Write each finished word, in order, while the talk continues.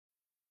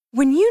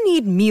When you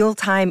need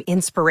mealtime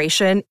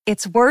inspiration,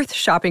 it's worth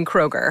shopping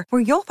Kroger,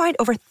 where you'll find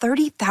over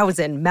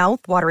 30,000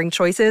 mouth-watering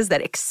choices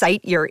that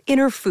excite your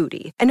inner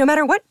foodie. And no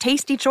matter what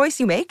tasty choice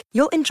you make,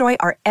 you'll enjoy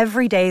our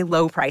everyday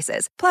low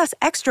prices, plus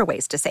extra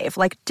ways to save,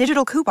 like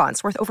digital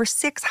coupons worth over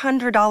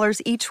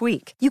 $600 each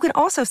week. You can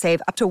also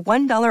save up to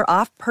 $1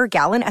 off per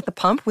gallon at the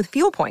pump with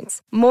fuel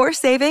points. More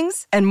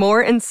savings and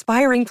more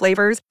inspiring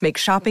flavors make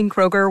shopping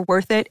Kroger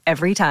worth it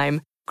every time.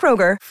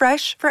 Kroger,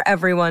 fresh for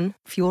everyone.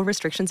 Fuel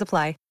restrictions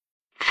apply.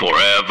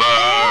 Forever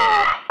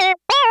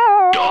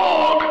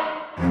Dog.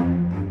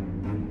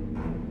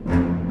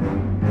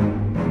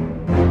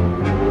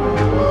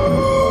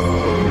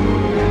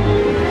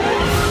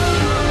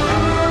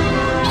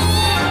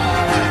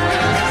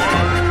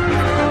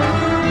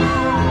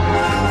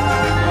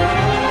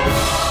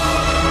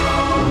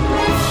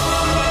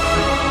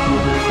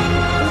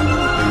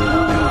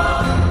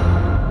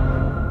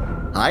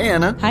 Hi,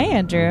 Anna. Hi,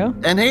 Andrew.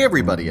 And hey,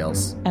 everybody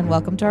else. And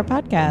welcome to our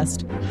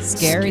podcast,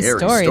 Scary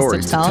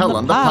Stories to Tell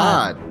on the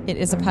Pod. It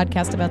is a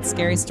podcast about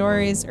scary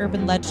stories,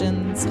 urban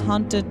legends,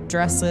 haunted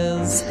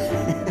dresses,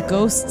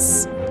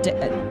 ghosts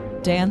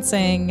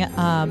dancing,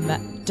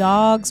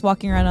 dogs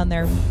walking around on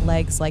their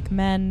legs like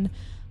men,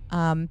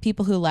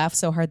 people who laugh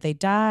so hard they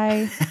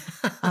die,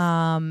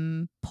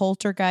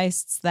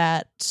 poltergeists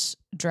that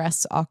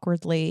dress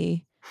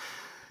awkwardly,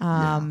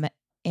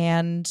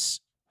 and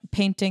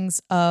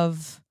paintings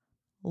of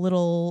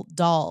little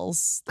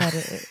dolls that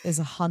is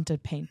a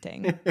haunted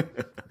painting.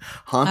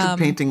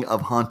 Painting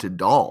of haunted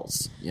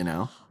dolls, you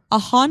know? A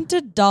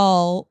haunted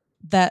doll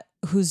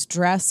whose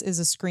dress is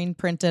a screen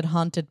printed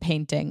haunted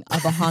painting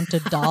of a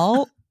haunted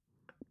doll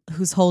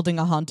who's holding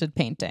a haunted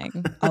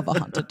painting of a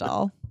haunted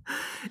doll.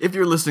 If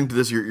you're listening to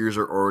this, your ears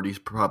are already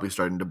probably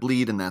starting to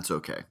bleed, and that's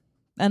okay.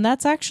 And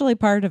that's actually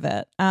part of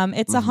it.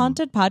 It's a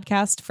haunted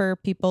podcast for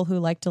people who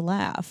like to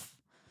laugh.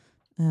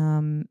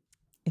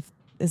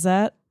 Is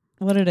that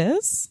what it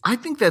is? I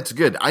think that's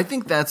good. I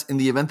think that's in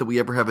the event that we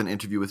ever have an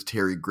interview with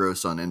Terry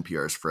Gross on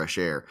NPR's Fresh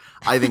Air.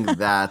 I think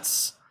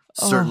that's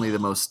certainly the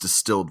most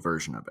distilled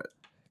version of it.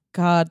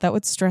 God, that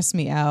would stress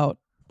me out.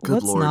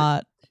 Good Lord.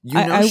 Not?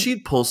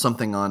 She'd pull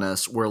something on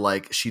us where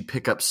like she'd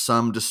pick up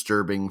some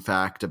disturbing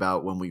fact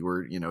about when we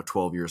were,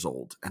 12 years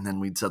old. And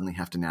then we'd suddenly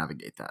have to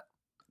navigate that.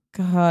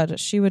 God,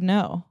 she would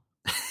know.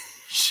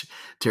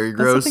 Terry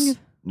Gross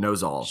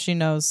knows all. She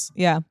knows.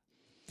 Yeah.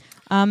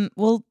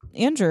 Well,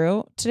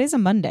 Andrew, today's a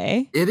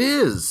Monday. It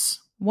is.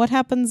 What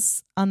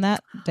happens on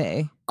that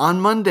day?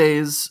 On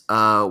Mondays,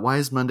 why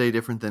is Monday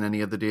different than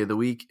any other day of the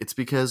week? It's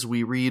because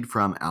we read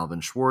from Alvin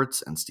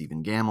Schwartz and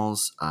Stephen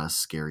Gammell's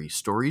Scary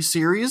Stories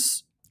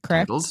series.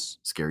 Correct. Titled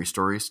Scary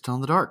Stories to Tell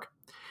in the Dark.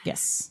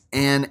 Yes.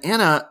 And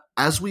Anna,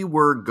 as we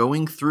were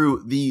going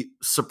through the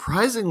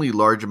surprisingly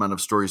large amount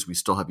of stories we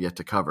still have yet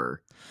to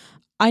cover.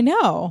 I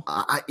know.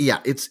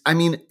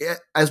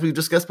 As we've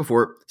discussed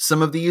before,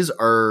 some of these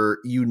are,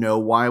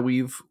 why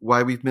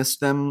we've missed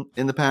them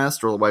in the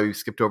past or why we've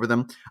skipped over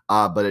them.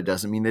 But it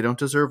doesn't mean they don't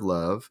deserve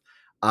love.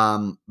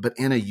 But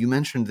Anna, you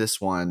mentioned this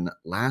one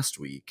last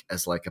week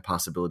as like a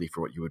possibility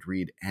for what you would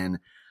read. And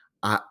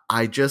I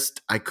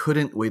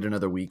couldn't wait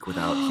another week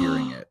without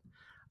hearing it.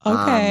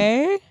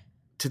 Okay.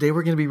 Today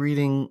we're going to be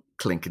reading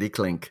Clinkety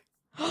Clink.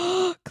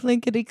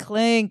 Clinkety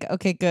clink.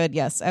 Okay, good.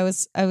 Yes, I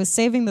was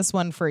saving this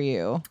one for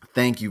you.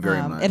 Thank you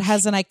very much. It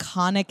has an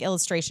iconic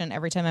illustration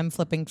every time I'm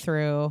flipping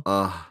through.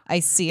 I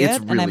see it,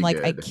 really and I'm like,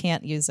 good. I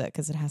can't use it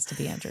because it has to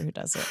be Andrew who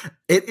does it.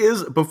 It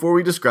is. Before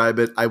we describe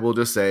it, I will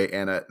just say,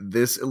 Anna,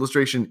 this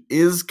illustration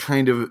is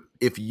kind of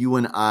if you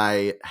and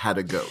I had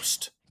a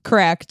ghost.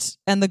 Correct,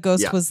 and the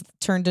ghost was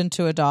turned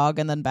into a dog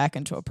and then back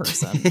into a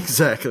person.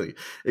 Exactly.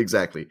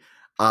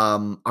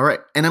 All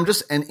right. And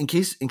in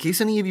case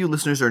any of you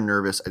listeners are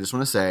nervous, I just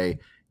want to say,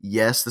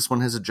 yes, this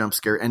one has a jump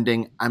scare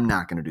ending. I'm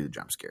not going to do the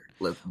jump scare.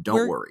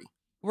 Don't worry.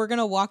 We're going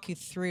to walk you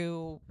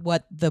through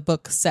what the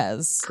book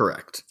says.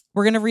 Correct.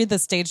 We're going to read the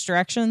stage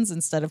directions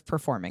instead of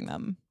performing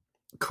them.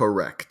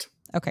 Correct.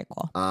 Okay,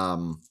 cool.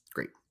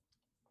 Great.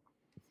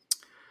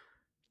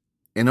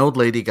 An old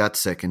lady got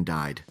sick and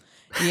died.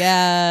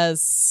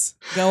 Yes.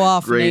 Go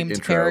off, Great named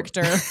intro.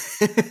 character.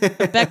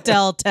 The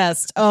Bechdel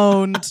test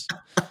owned.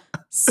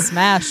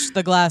 Smash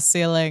the glass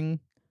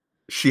ceiling.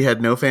 She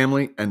had no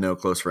family and no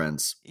close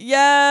friends.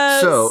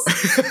 Yes. So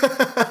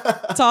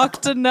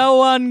talk to no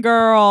one,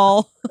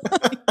 girl.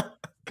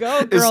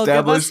 Go, girl. Establish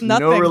give us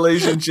nothing. No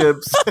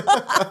relationships.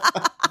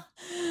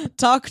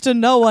 Talk to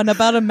no one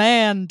about a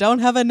man. Don't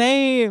have a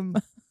name.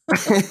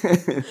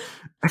 Okay,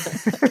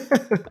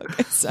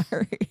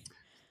 sorry.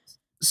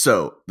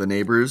 So the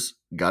neighbors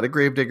got a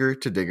gravedigger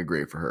to dig a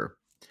grave for her.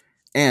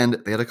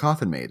 And they had a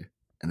coffin made,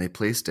 and they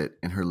placed it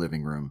in her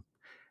living room.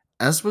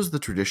 As was the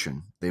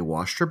tradition, they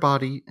washed her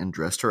body and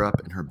dressed her up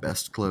in her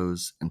best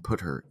clothes and put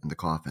her in the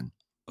coffin.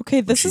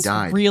 Okay, this is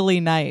really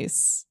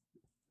nice.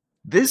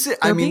 This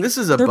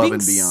is above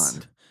and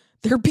beyond.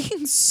 They're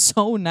being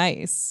so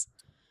nice.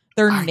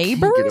 They're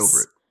neighbors? Can't get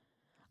over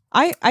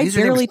it. I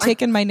barely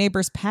taken my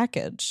neighbor's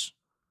package.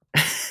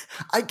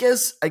 I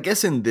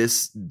guess in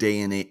this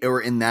day and age,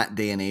 or in that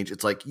day and age,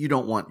 it's like you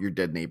don't want your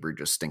dead neighbor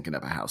just stinking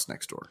up a house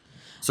next door.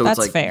 So That's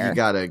it's like fair.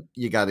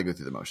 you gotta go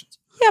through the motions.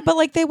 Yeah, but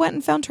like they went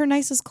and found her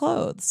nicest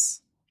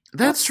clothes.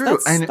 That's true.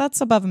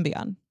 That's above and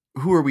beyond.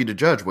 Who are we to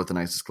judge what the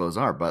nicest clothes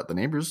are? But the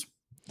neighbors,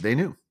 they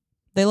knew.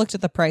 They looked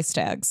at the price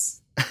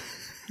tags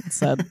and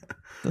said,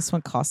 "This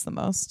one costs the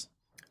most."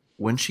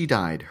 When she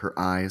died, her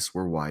eyes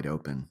were wide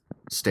open,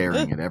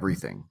 staring at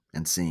everything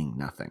and seeing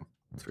nothing.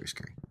 It's very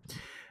scary.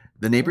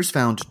 The neighbors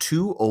found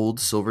 2 old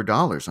silver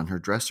dollars on her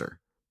dresser,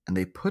 and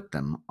they put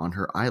them on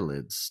her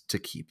eyelids to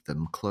keep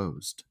them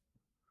closed.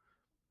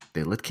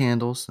 They lit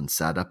candles and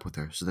sat up with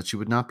her so that she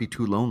would not be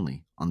too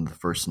lonely on the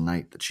first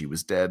night that she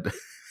was dead.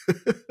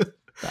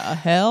 The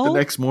hell? The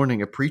next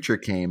morning, a preacher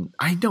came.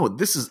 I know,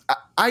 this is,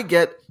 I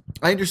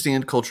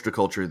understand culture to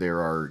culture, there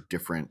are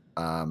different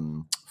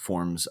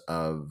forms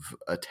of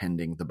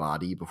attending the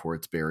body before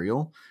its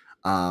burial.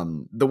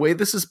 The way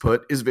this is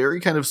put is very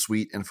kind of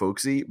sweet and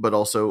folksy, but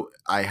also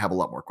I have a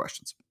lot more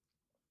questions.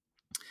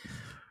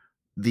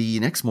 The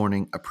next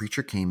morning, a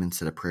preacher came and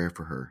said a prayer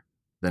for her.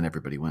 Then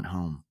everybody went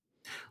home.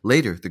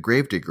 Later, the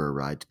gravedigger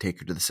arrived to take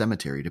her to the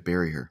cemetery to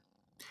bury her.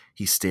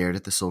 He stared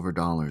at the silver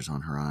dollars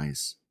on her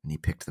eyes, and he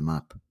picked them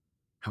up.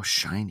 How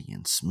shiny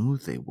and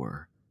smooth they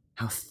were.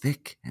 How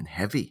thick and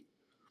heavy.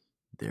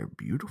 They're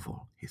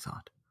beautiful, he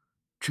thought.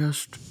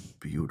 Just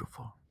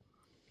beautiful.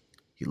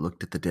 He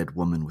looked at the dead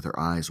woman with her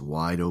eyes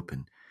wide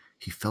open.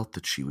 He felt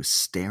that she was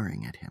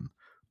staring at him,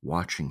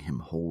 watching him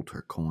hold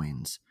her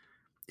coins.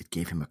 It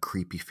gave him a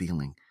creepy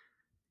feeling.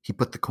 He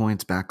put the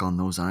coins back on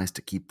those eyes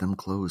to keep them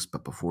closed,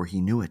 but before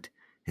he knew it,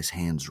 his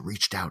hands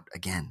reached out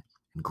again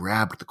and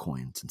grabbed the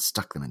coins and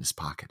stuck them in his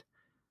pocket.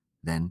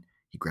 Then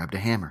he grabbed a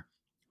hammer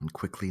and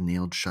quickly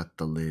nailed shut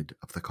the lid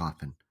of the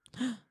coffin.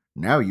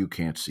 Now you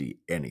can't see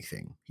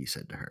anything, he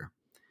said to her.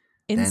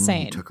 Insane.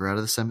 Then he took her out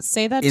of the cemetery.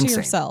 Say that to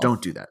yourself.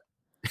 Don't do that.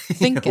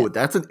 Think it.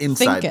 That's an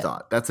inside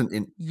thought. That's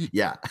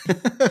yeah.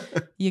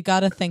 You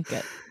gotta think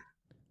it.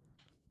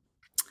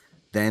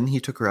 Then he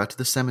took her out to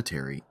the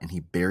cemetery and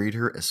he buried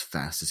her as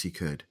fast as he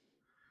could.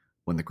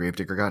 When the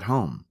gravedigger got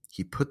home,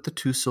 he put the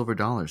 2 silver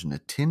dollars in a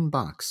tin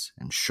box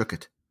and shook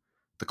it.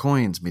 The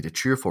coins made a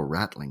cheerful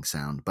rattling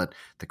sound, but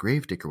the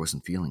gravedigger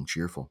wasn't feeling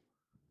cheerful.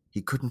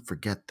 He couldn't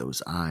forget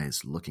those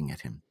eyes looking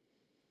at him.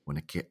 When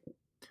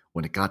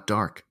it got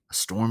dark, a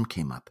storm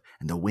came up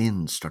and the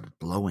wind started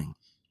blowing.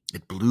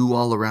 It blew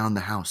all around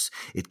the house.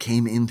 It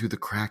came in through the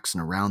cracks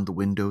and around the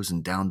windows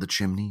and down the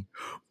chimney.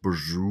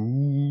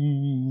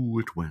 Brzoo,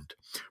 it went.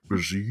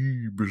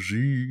 Brzee,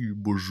 brzee,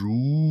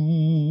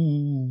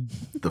 brzoo.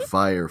 The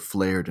fire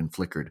flared and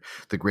flickered.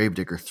 The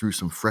gravedigger threw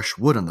some fresh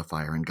wood on the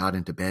fire and got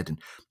into bed and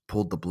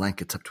pulled the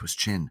blankets up to his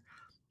chin.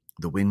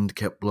 The wind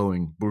kept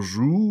blowing.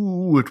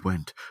 Brzoo, it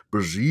went.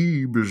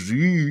 Brzee,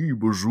 brzee,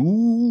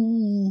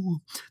 brzoo.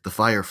 The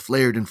fire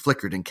flared and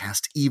flickered and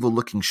cast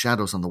evil-looking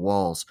shadows on the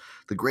walls.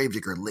 The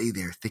gravedigger lay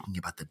there thinking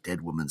about the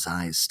dead woman's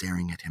eyes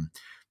staring at him.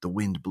 The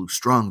wind blew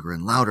stronger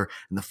and louder,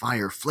 and the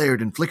fire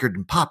flared and flickered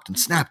and popped and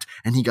snapped,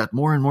 and he got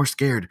more and more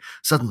scared.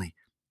 Suddenly,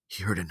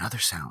 he heard another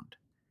sound.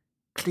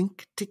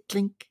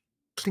 Clink-ty-clink,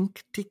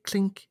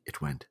 clink-ty-clink, it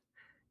went.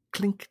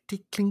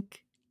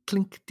 Clink-ty-clink,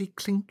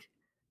 clink-ty-clink.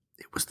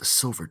 It was the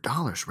silver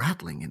dollars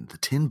rattling in the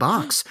tin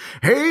box.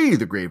 Hey,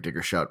 the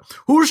gravedigger shouted,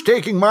 who's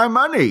taking my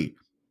money?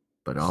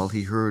 But all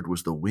he heard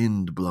was the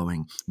wind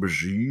blowing,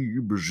 brzee,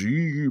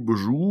 brzee,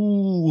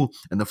 brzoo,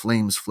 and the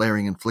flames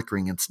flaring and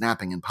flickering and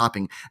snapping and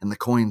popping, and the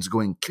coins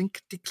going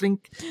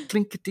clinkety-clink,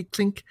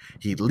 clinkety-clink.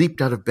 He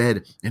leaped out of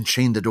bed and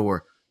chained the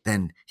door.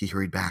 Then he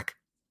hurried back.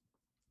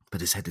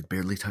 But his head had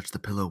barely touched the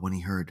pillow when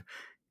he heard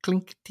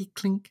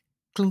clinkety-clink,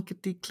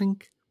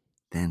 clinkety-clink.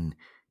 Then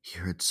he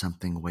heard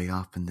something way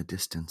off in the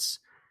distance.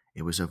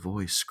 It was a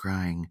voice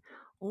crying,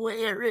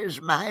 where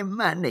is my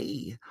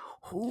money?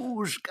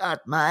 Who's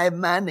got my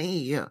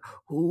money?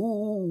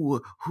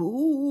 Who?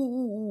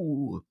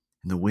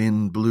 And the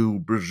wind blew,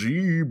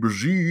 brzee,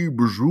 brzee,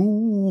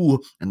 brzoo,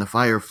 and the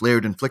fire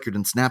flared and flickered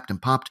and snapped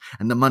and popped,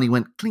 and the money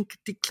went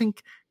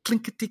clinkety-clink,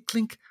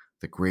 clinkety-clink.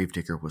 The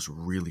gravedigger was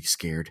really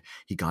scared.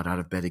 He got out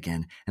of bed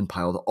again and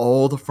piled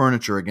all the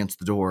furniture against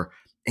the door,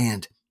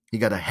 and he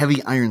got a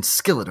heavy iron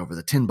skillet over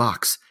the tin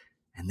box.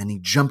 And then he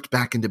jumped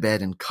back into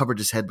bed and covered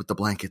his head with the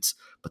blankets.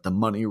 But the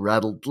money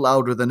rattled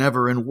louder than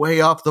ever, and way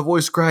off the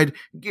voice cried,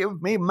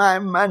 give me my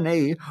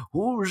money.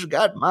 Who's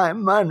got my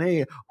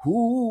money?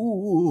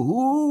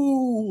 Who?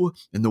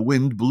 And the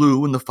wind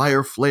blew, and the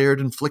fire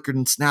flared and flickered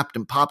and snapped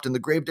and popped, and the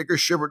gravedigger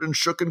shivered and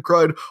shook and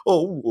cried,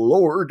 oh,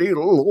 lordy,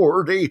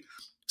 lordy.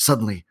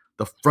 Suddenly,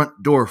 the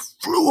front door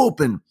flew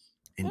open,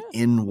 and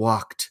in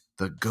walked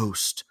the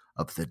ghost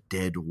of the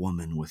dead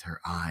woman with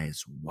her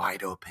eyes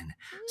wide open,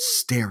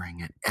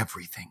 staring at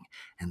everything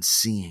and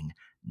seeing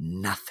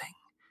nothing.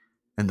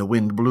 And the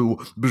wind blew,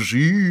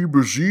 brzee,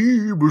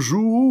 brzee,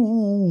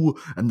 brzoo,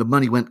 and the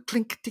money went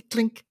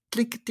clinkety-clink,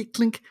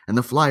 clinkety-clink, and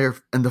the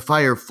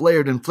fire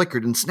flared and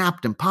flickered and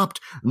snapped and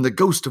popped, and the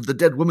ghost of the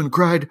dead woman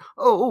cried,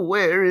 oh,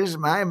 where is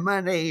my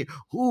money?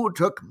 Who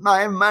took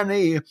my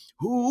money?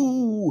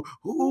 Who?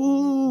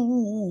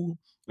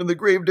 And the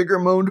gravedigger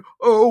moaned,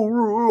 "Oh,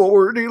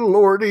 lordy,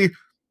 lordy."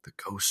 The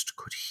ghost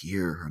could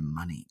hear her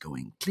money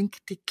going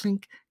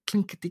clinkety-clink,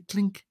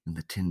 clinkety-clink in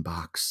the tin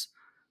box.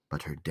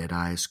 But her dead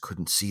eyes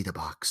couldn't see the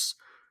box,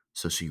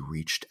 so she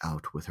reached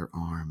out with her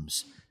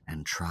arms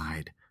and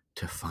tried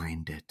to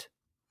find it.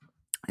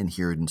 And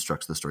here it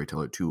instructs the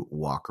storyteller to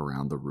walk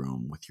around the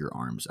room with your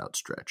arms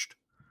outstretched.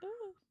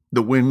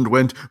 The wind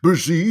went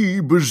buzzy,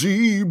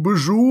 buzzy,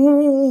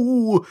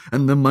 bazoo,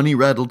 and the money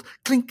rattled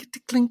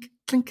clinkety-clink,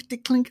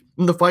 clinkety-clink,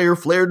 and the fire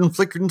flared and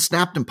flickered and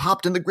snapped and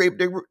popped, and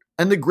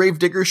the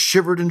gravedigger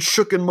shivered and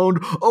shook and moaned,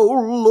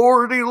 "Oh,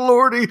 lordy,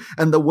 lordy,"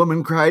 and the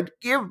woman cried,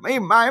 "Give me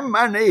my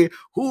money,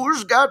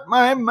 who's got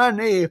my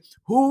money,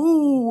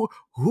 who?"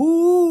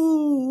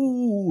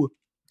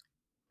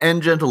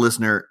 And gentle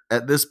listener,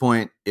 at this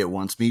point, it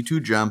wants me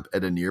to jump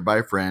at a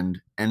nearby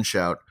friend and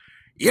shout,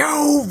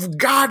 "You've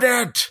got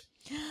it!"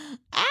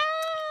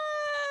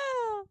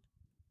 Ah!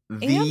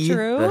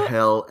 Andrew. The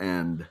hell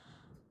end.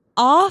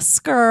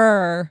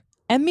 Oscar,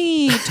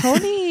 Emmy,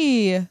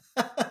 Tony,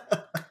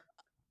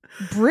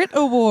 Brit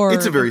Award.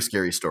 It's a very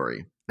scary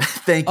story.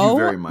 Thank you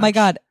very much. Oh my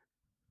God.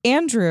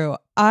 Andrew,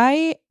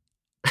 I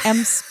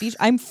am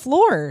I'm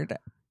floored.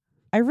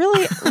 I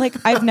really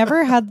I've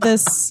never had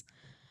this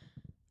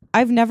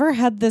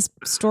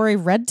story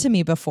read to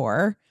me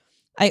before.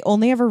 I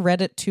only ever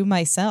read it to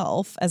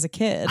myself as a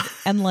kid.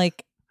 And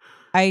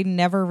I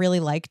never really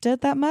liked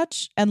it that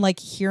much. And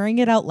hearing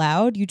it out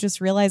loud, you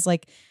just realize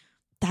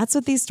that's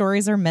what these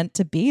stories are meant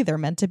to be. They're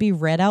meant to be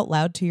read out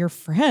loud to your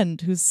friend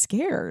who's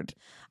scared.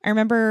 I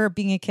remember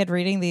being a kid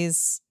reading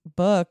these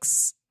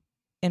books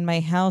in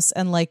my house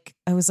and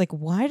I was like,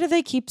 why do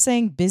they keep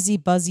saying busy,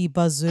 buzzy,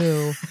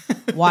 bazoo?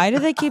 Why do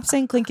they keep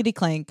saying clinkety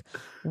clank?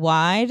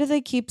 Why do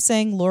they keep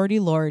saying lordy,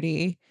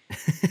 lordy?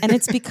 And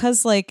it's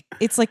because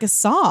it's like a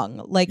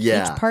song.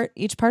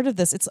 Each part of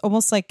this, it's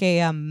almost like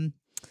a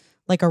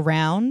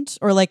round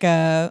or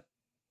a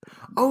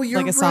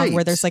song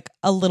where there's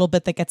a little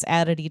bit that gets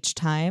added each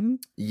time.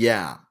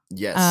 Yeah.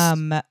 Yes.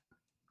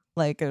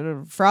 Like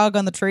a frog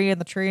on the tree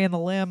and the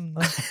limb,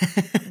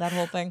 that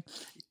whole thing.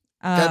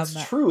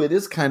 That's true. It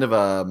is kind of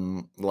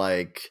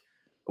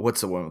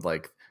what's the one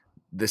with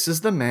this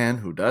is the man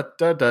who da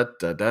da da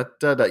da da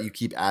da da. You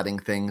keep adding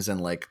things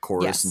and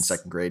chorus in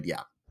second grade.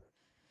 Yeah.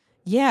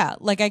 Yeah,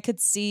 I could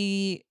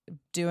see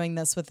doing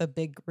this with a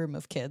big room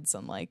of kids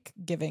and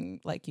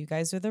giving you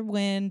guys are the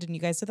wind and you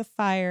guys are the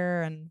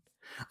fire and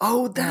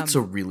oh, that's a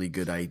really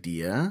good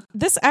idea.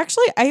 This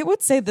actually, I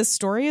would say this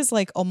story is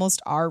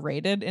almost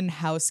R-rated in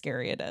how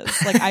scary it is.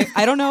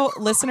 I don't know,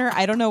 listener,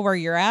 I don't know where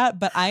you're at,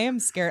 but I am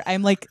scared.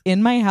 I'm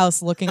in my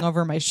house looking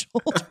over my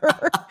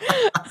shoulder.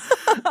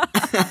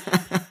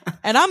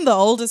 And I'm the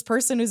oldest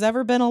person who's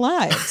ever been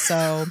alive,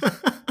 so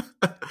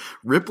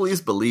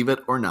Ripley's Believe It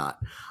or Not.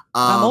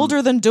 I'm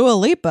older than Dua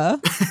Lipa,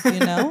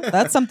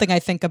 That's something I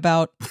think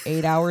about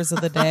 8 hours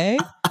of the day.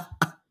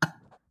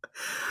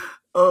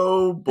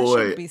 Oh boy. I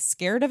shouldn't be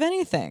scared of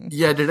anything.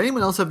 Yeah, did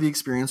anyone else have the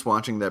experience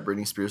watching that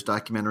Britney Spears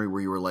documentary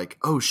where you were like,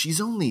 "Oh,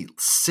 she's only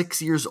 6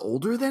 years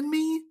older than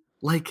me?"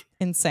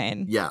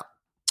 Insane. Yeah.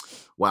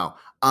 Wow.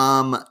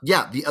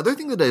 Yeah, the other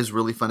thing that is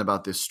really fun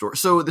about this story.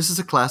 So this is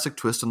a classic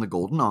twist on the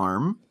golden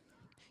arm.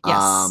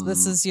 Yes,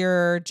 this is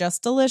your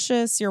Just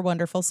Delicious, your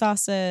wonderful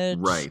sausage.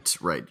 Right.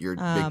 Your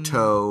big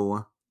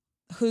toe.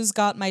 Who's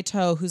got my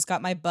toe? Who's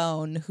got my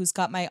bone? Who's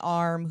got my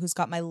arm? Who's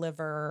got my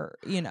liver?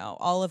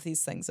 All of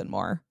these things and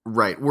more.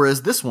 Right.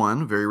 Whereas this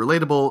one, very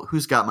relatable,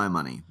 who's got my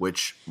money?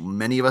 Which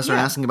many of us are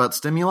asking about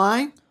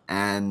stimuli,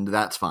 and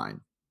that's fine.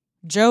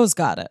 Joe's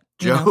got it.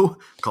 Joe,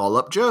 call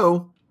up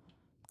Joe.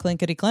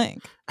 Clinkety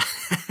clink.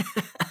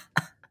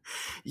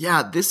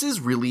 Yeah, this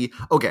is really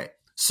okay.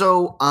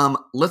 So,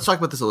 let's talk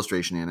about this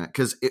illustration, Anna,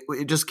 because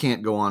it just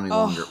can't go on any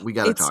longer. We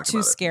got to talk about it. It's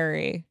too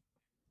scary.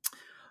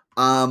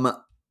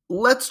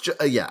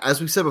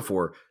 As we said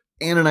before,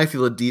 Anna and I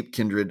feel a deep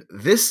kindred.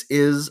 This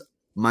is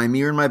my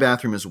mirror in my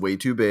bathroom is way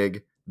too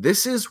big.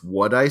 This is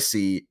what I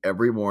see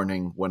every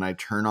morning when I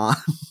turn on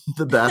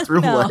the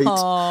bathroom light.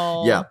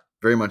 Yeah,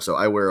 very much so.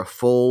 I wear a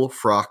full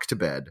frock to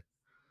bed.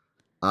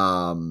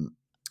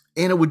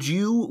 Anna, would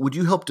you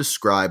help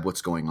describe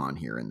what's going on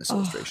here in this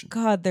illustration?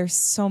 God, there's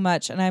so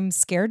much, and I'm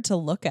scared to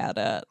look at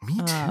it. Me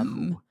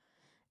too.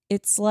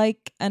 It's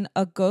like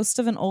a ghost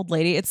of an old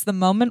lady. It's the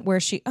moment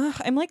where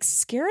I'm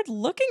scared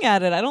looking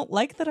at it. I don't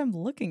like that I'm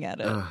looking at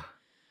it.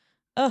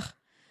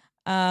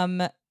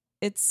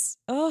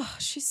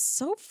 She's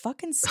so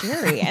fucking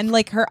scary.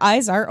 And her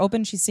eyes are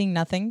open. She's seeing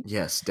nothing.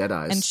 Yes, dead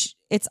eyes. And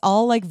it's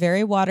all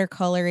very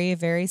watercolory,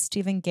 very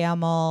Stephen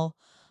Gammell,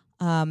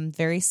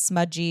 very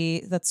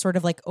smudgy. That's sort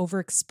of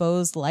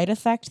overexposed light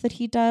effect that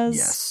he does.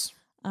 Yes.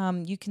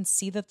 You can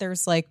see that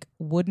there's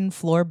wooden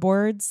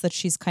floorboards that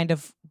she's kind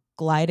of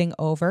gliding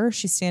over.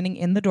 She's standing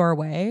in the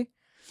doorway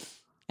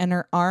and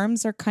her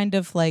arms are kind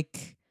of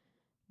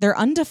they're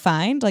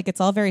undefined. It's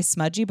all very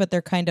smudgy, but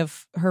they're kind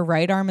of, her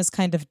right arm is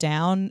kind of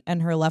down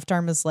and her left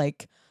arm is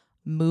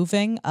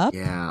moving up.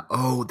 Yeah.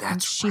 Oh, that's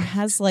and she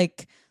has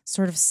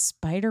sort of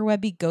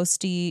spiderwebby,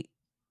 ghosty,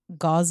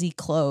 gauzy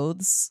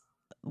clothes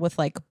with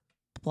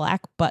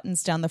black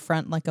buttons down the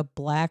front, like a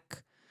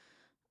black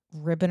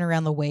ribbon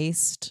around the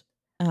waist.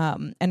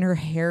 And her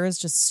hair is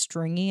just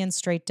stringy and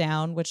straight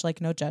down, which,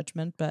 like, no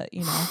judgment, but,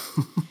 you know.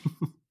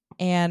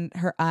 And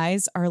her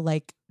eyes are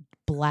like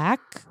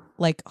black,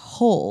 like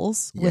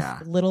holes with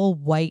little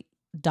white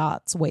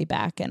dots way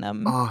back in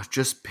them. Oh,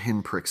 just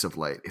pinpricks of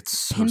light. It's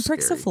so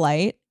pinpricks scary. Of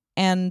light.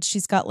 And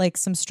she's got like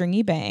some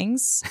stringy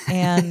bangs,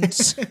 and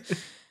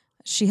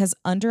she has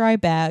under eye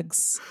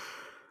bags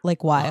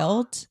like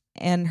wild,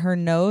 and her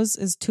nose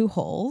is 2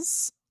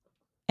 holes,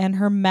 and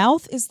her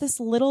mouth is this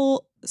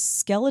little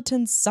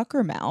skeleton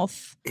sucker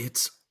mouth.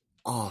 It's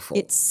awful.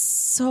 It's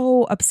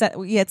so upset.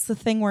 Yeah, it's the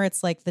thing where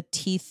it's like the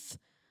teeth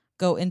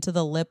go into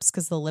the lips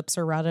because the lips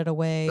are rotted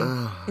away.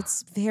 Ugh.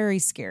 It's very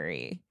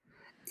scary.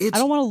 I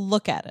don't want to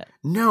look at it.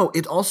 No,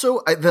 it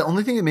also, the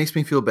only thing that makes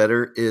me feel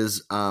better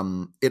is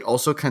it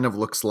also kind of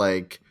looks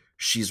like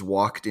she's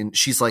walked in.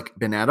 She's like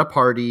been at a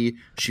party.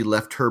 She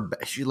left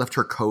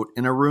her coat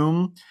in a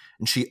room,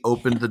 and she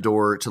opened the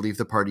door to leave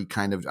the party,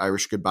 kind of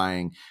Irish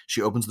goodbying.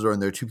 She opens the door, and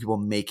there are 2 people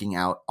making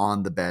out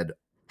on the bed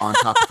on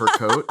top of her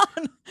coat.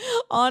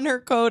 on her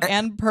coat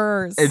and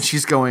purse. And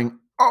she's going,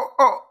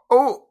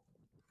 oh.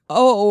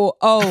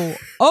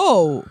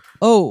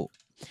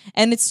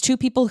 And it's 2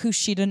 people who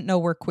she didn't know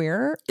were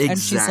queer. Exactly. And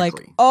she's like,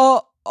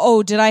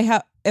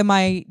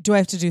 do I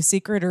have to do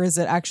secret, or is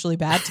it actually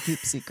bad to keep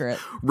secret?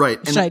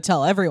 Right. Should I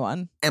tell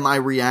everyone? Am I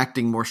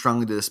reacting more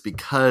strongly to this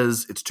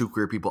because it's 2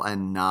 queer people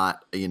and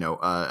not,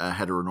 a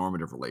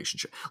heteronormative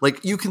relationship?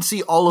 Like, you can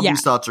see all of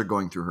these thoughts are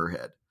going through her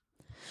head.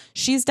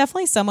 She's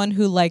definitely someone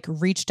who like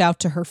reached out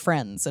to her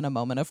friends in a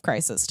moment of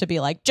crisis to be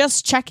like,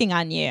 just checking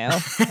on you.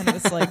 And it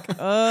was like,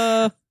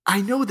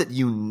 I know that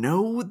you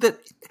know that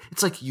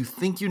it's like you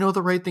think you know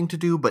the right thing to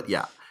do, but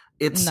yeah,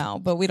 it's no,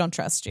 but we don't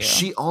trust you.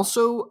 She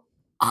also,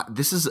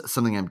 this is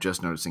something I'm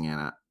just noticing,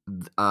 Anna.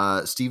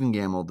 Stephen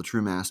Gamble, the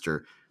True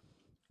Master.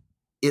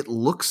 It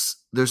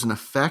looks, there's an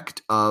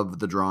effect of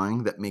the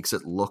drawing that makes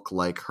it look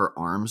like her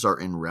arms are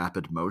in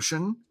rapid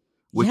motion,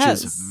 which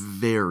is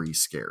very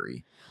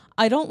scary.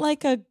 I don't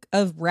like a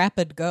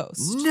rapid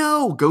ghost.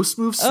 No, ghosts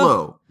move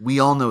slow. We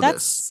all know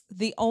that's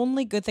the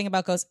only good thing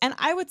about ghosts. And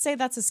I would say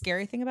that's a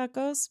scary thing about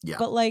ghosts. Yeah.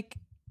 But like,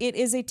 it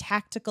is a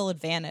tactical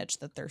advantage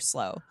that they're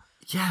slow.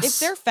 Yes. If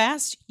they're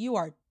fast, you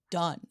are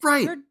done.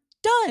 Right. You're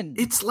done.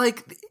 It's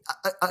like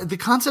the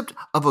concept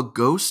of a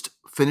ghost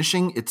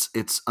finishing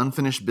its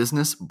unfinished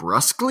business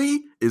brusquely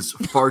is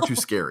far too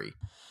scary.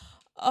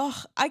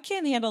 Oh, I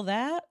can't handle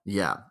that.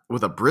 Yeah.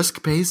 With a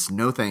brisk pace,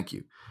 no thank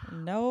you.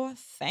 No,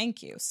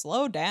 thank you.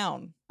 Slow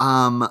down.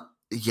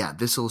 Yeah,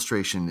 this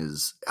illustration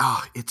is,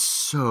 it's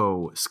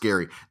so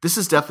scary. This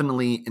is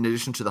definitely, in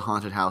addition to the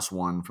haunted house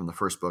one from the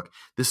first book,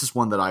 this is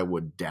one that I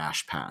would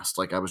dash past.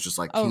 Like, I was just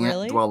like,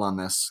 can't dwell on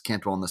this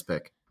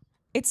pic.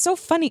 It's so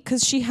funny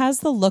because she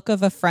has the look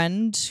of a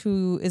friend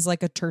who is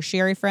like a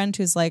tertiary friend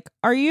who's like,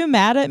 are you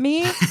mad at me?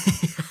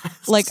 Yes.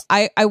 Like,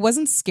 I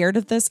wasn't scared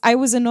of this. I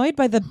was annoyed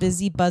by the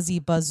busy, buzzy,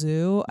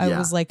 bazoo. I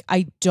was like,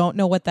 I don't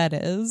know what that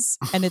is.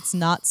 And it's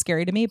not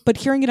scary to me. But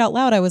hearing it out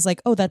loud, I was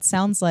like, oh, that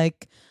sounds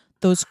like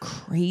those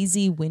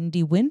crazy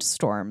windy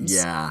windstorms.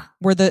 Yeah.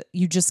 Where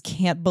you just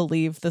can't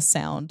believe the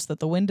sound that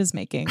the wind is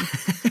making.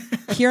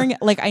 Hearing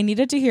it, like, I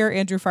needed to hear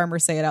Andrew Farmer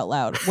say it out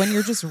loud. When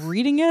you're just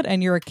reading it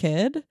and you're a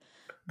kid,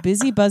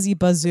 busy, buzzy,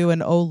 bazoo,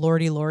 and oh,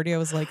 lordy, lordy. I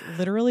was like,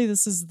 literally,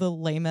 this is the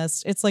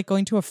lamest. It's like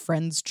going to a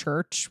friend's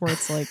church where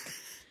it's like,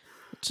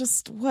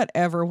 just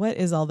whatever. What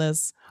is all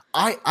this?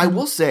 I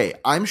will say,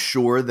 I'm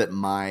sure that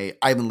I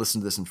haven't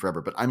listened to this in forever,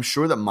 but I'm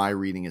sure that my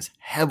reading is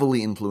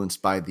heavily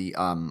influenced by the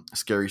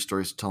Scary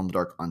Stories to Tell in the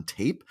Dark on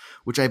Tape,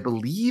 which I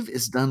believe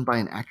is done by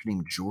an actor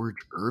named George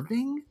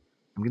Irving.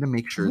 I'm going to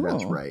make sure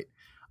that's right.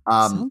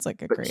 Sounds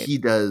like a great. He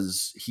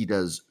does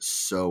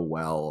so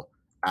well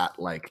at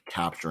like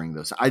capturing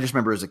those. I just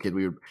remember as a kid,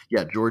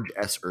 George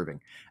S.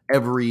 Irving.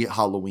 Every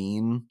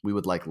Halloween, we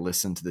would like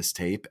listen to this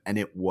tape, and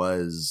it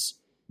was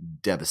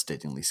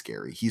devastatingly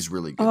scary. He's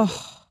really good.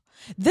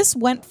 This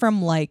went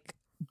from like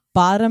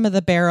bottom of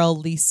the barrel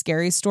least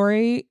scary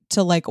story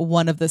to like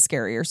one of the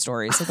scarier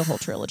stories of the whole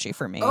trilogy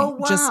for me. Oh,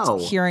 wow.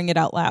 Just hearing it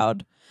out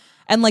loud.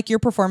 And like your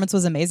performance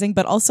was amazing,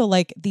 but also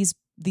like these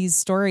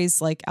stories,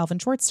 like Alvin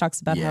Schwartz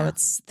talks about how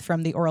it's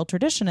from the oral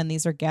tradition, and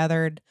these are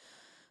gathered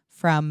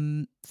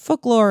from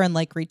folklore and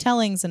like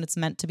retellings, and it's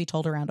meant to be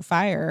told around a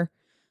fire.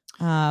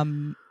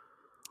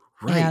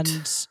 Right.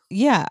 And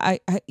yeah, I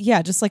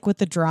just like with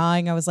the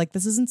drawing, I was like,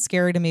 this isn't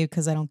scary to me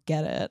because I don't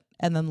get it.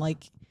 And then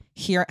like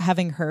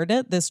having heard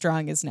it, this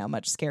drawing is now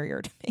much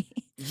scarier to me.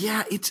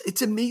 Yeah,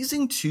 it's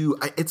amazing too.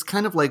 It's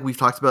kind of like we've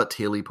talked about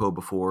Taily Poe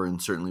before,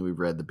 and certainly we've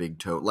read The Big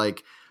Tote.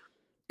 Like,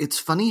 it's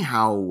funny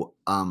how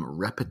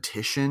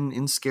repetition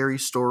in scary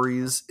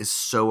stories is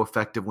so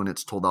effective when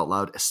it's told out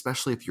loud,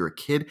 especially if you're a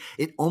kid.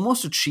 It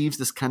almost achieves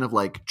this kind of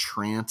like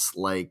trance,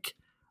 like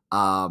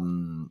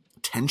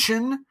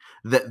tension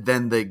that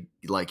then they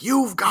like,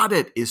 you've got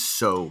it, is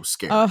so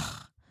scary.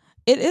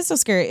 It is so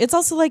scary. It's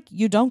also like,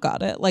 you don't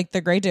got it. Like the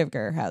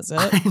Gravedigger has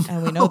it,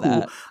 and we know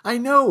that. I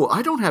know.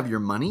 I don't have your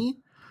money.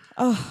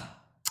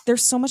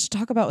 There's so much to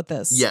talk about with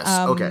this. Yes.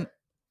 Okay.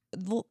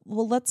 well,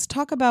 let's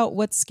talk about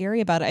what's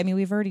scary about it. I mean,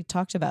 we've already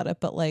talked about it,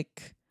 but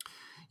like,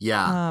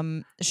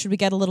 should we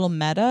get a little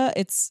meta?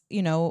 It's,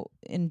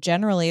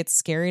 generally it's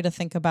scary to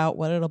think about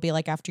what it'll be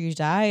like after you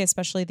die,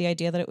 especially the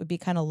idea that it would be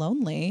kind of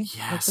lonely.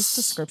 Yes. Like this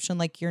description,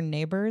 like your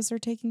neighbors are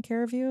taking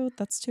care of you.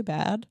 That's too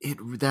bad.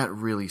 That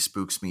really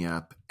spooks me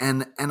up.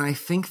 And I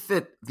think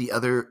that the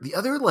other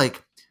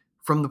like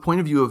from the point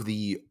of view of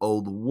the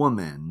old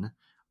woman,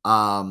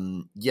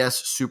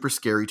 yes, super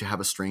scary to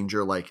have a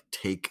stranger like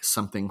take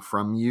something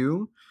from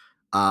you.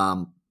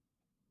 And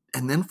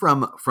then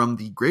from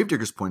the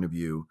gravedigger's point of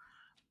view,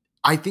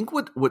 I think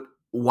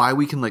why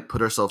we can like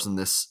put ourselves in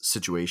this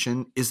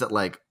situation is that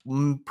like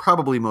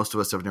probably most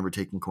of us have never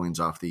taken coins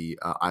off the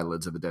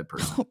eyelids of a dead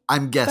person.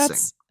 I'm guessing.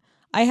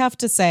 I have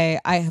to say,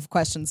 I have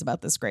questions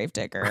about this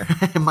gravedigger.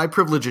 My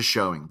privilege is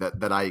showing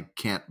that I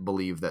can't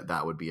believe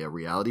that would be a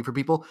reality for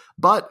people,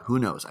 but who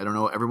knows? I don't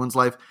know everyone's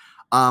life.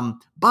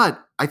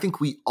 But I think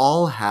we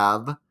all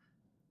have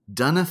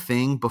done a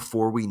thing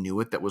before we knew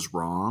it that was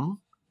wrong.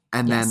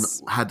 And then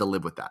had to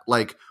live with that.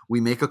 Like we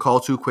make a call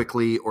too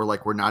quickly, or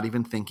like we're not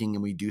even thinking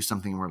and we do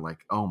something and we're like,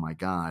 oh my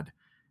God.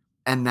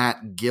 And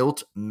that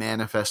guilt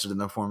manifested in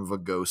the form of a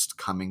ghost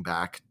coming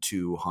back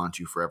to haunt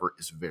you forever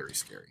is very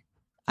scary.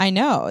 I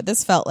know.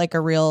 This felt like a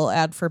real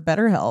ad for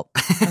BetterHelp.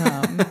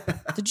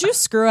 Did you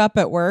screw up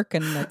at work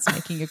and it's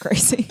making you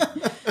crazy?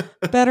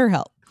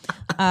 BetterHelp.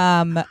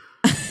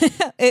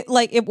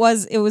 It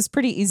was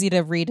pretty easy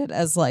to read it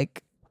as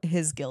like,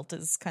 his guilt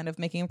is kind of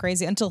making him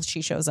crazy until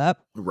she shows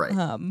up. Right.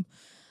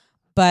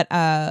 But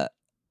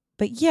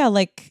yeah,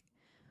 like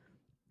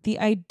the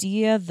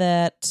idea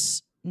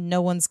that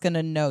no one's going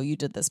to know you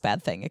did this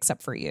bad thing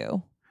except for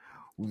you.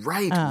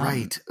 Right.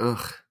 Right.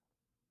 Ugh.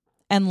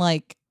 And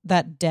like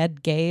that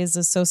dead gaze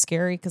is so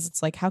scary because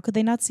it's like, how could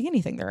they not see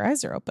anything? Their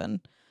eyes are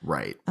open.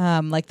 Right.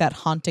 Like that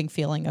haunting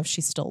feeling of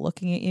she's still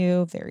looking at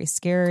you. Very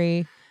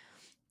scary.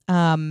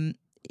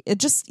 It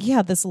just,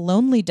 this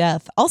lonely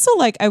death. Also,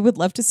 like, I would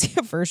love to see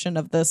a version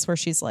of this where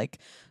she's like,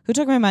 who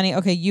took my money?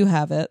 Okay, you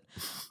have it.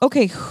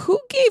 Okay, who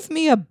gave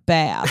me a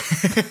bath?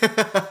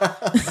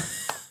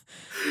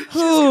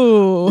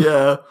 Who?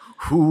 Yeah.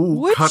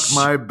 Who cut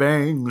my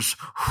bangs?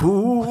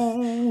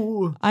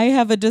 Who? I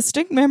have a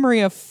distinct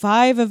memory of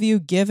 5 of you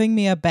giving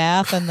me a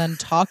bath and then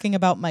talking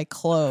about my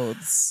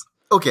clothes.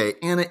 Okay,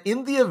 Anna,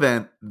 in the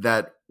event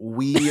that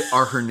we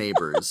are her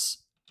neighbors,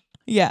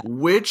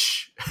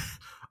 which...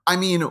 I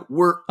mean, no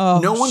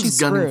one's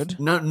gunning.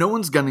 No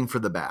one's gunning for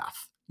the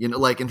bath.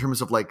 Like in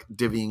terms of like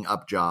divvying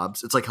up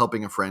jobs, it's like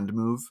helping a friend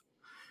move.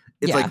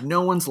 It's like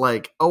no one's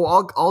like, oh,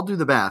 I'll do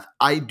the bath.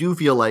 I do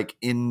feel like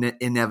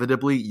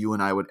inevitably you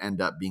and I would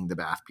end up being the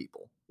bath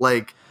people.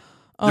 Like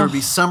there would be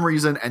some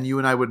reason, and you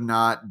and I would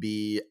not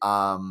be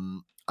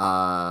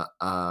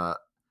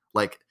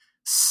like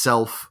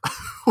self.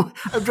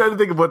 I'm trying to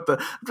think of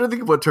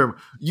what term.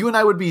 You and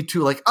I would be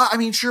too like, I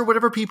mean, sure,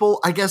 whatever people,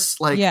 I guess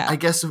like, I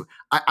guess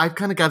I've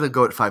kind of got to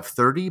go at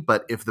 5:30,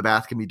 but if the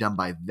bath can be done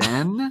by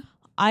then.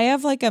 I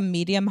have like a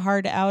medium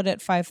hard out at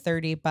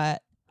 5:30,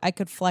 but I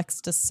could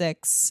flex to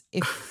 6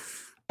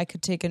 if I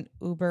could take an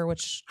Uber,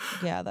 which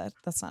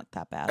that's not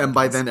that bad. And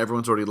by then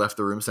everyone's already left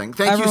the room saying,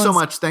 thank you so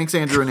much. Thanks,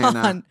 Andrew and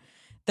Anna.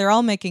 They're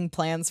all making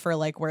plans for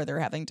like where they're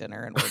having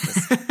dinner and we're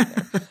just there.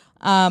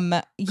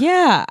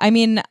 I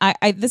mean,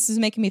 I this is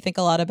making me think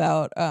a lot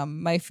about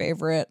my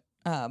favorite.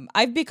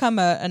 I've become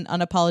an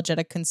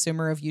unapologetic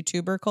consumer of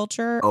YouTuber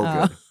culture,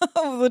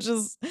 which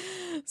is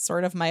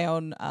sort of my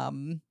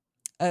own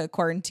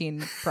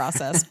quarantine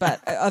process.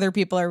 But other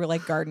people are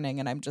like gardening,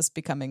 and I'm just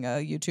becoming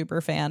a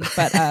YouTuber fan.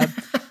 But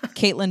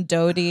Caitlin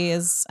Doty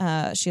is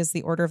she has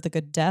the Order of the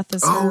Good Death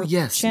as her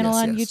channel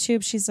on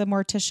YouTube. She's a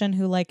mortician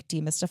who like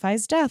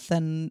demystifies death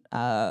and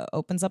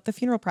opens up the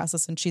funeral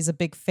process, and she's a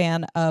big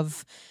fan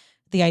of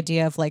the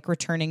idea of like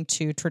returning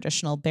to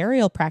traditional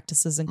burial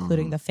practices,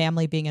 including the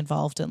family being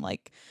involved in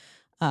like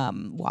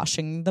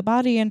washing the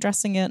body and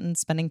dressing it and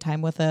spending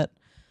time with it.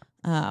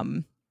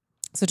 So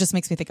it just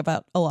makes me think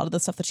about a lot of the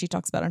stuff that she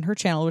talks about on her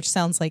channel, which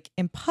sounds like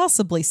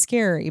impossibly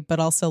scary, but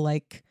also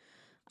like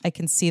I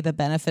can see the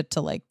benefit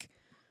to like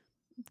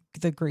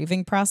the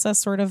grieving process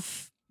sort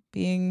of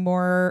being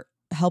more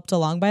helped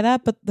along by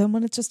that. But then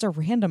when it's just a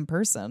random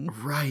person.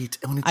 Right.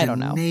 And when it's a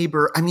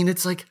neighbor, I mean,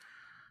 it's like,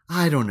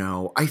 I don't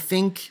know. I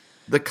think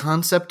the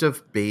concept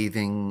of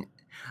bathing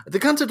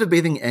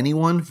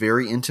anyone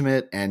very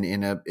intimate and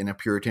in a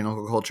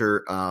puritanical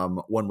culture,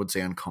 one would say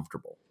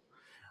uncomfortable.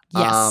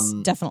 Yes,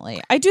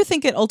 definitely. I do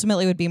think it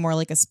ultimately would be more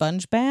like a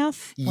sponge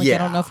bath. Like, I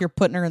don't know if you're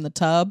putting her in the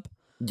tub.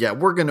 Yeah,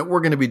 we're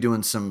gonna be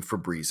doing some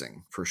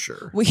Febrezing for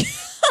sure.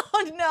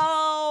 Oh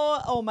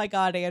no! Oh my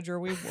God, Andrew,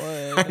 we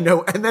would. I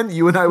know, and then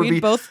you and I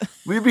we'd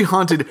be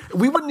haunted.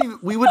 We would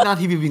not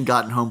have even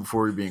gotten home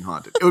before we were being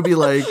haunted. It would be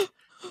like,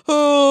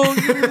 oh,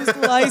 use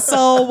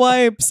Lysol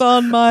wipes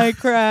on my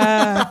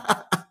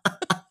crack.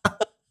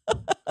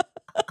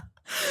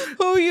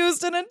 Who who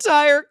used an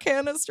entire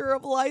canister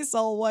of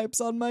Lysol wipes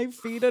on my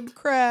feet and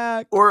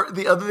crack. Or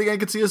the other thing I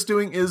could see us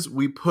doing is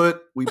we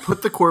put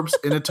the corpse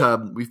in a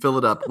tub, we fill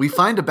it up, we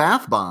find a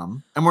bath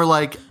bomb, and we're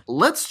like,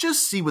 let's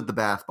just see what the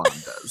bath bomb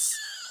does.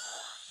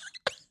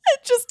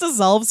 It just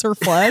dissolves her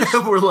flesh.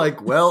 We're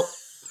like, well,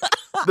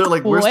 they're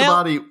like, where's the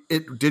body?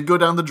 It did go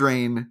down the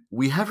drain.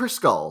 We have her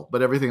skull,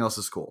 but everything else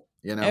is cool.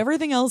 You know,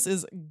 everything else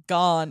is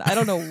gone. I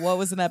don't know what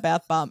was in that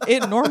bath bomb.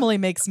 It normally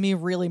makes me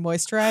really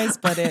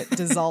moisturized, but it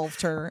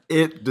dissolved her.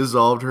 It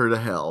dissolved her to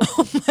hell.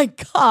 Oh my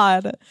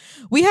God.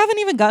 We haven't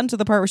even gotten to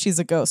the part where she's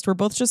a ghost. We're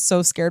both just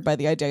so scared by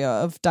the idea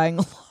of dying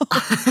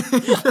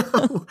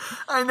alone.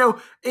 I know.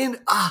 And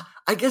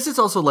I guess it's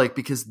also like,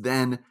 because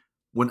then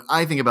when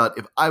I think about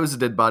if I was a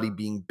dead body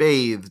being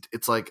bathed,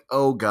 it's like,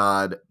 oh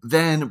God.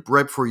 Then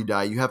right before you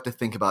die, you have to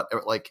think about,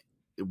 like,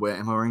 am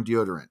I wearing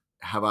deodorant?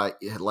 Have I,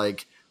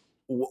 like,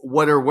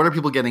 what are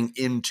people getting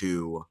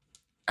into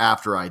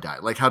after I die?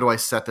 Like, how do I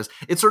set this?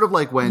 It's sort of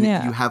like when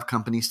you have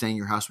company staying in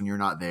your house when you're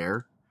not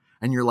there,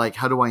 and you're like,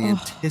 how do I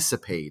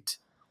anticipate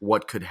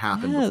what could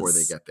happen before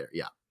they get there?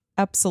 Yeah.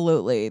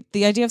 Absolutely.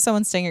 The idea of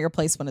someone staying at your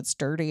place when it's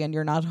dirty and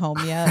you're not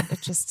home yet,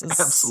 it just is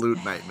absolute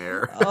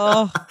nightmare.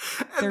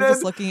 They're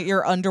just looking at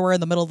your underwear in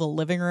the middle of the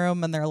living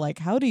room and they're like,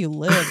 how do you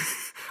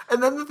live?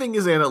 And then the thing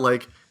is, Anna,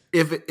 like,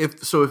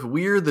 if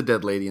we're the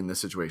dead lady in this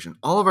situation,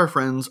 all of our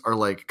friends are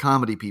like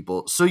comedy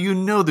people, so you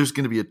know there's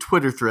going to be a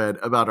Twitter thread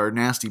about our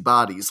nasty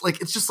bodies. Like,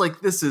 it's just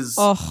like, this is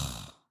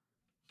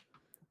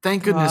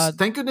thank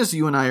goodness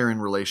you and I are in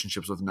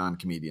relationships with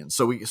non-comedians,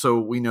 so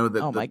we know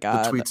that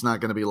the tweet's not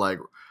going to be like,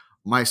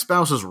 my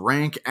spouse's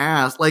rank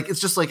ass. Like,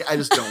 it's just like, I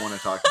just don't want to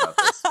talk about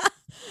this.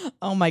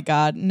 Oh my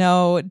God.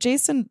 No,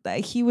 Jason,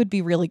 he would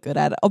be really good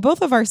at it. Oh,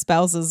 both of our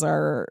spouses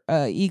are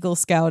Eagle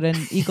Scout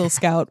and Eagle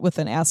Scout with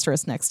an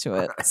asterisk next to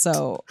it. Right.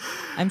 So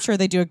I'm sure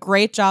they do a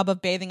great job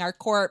of bathing our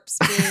corpse.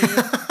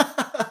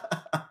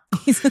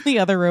 He's in the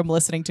other room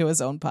listening to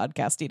his own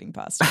podcast, eating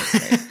pasta.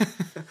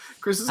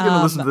 Chris is going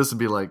to listen to this and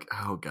be like,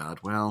 oh God,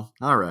 well,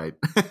 all right.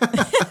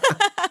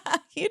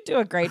 He'd do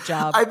a great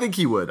job. I think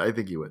he would.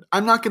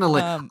 I'm not going to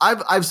light.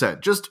 I've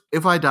said, just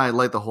if I die,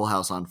 light the whole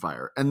house on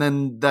fire, and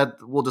then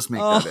we'll just make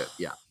that it.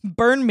 Yeah,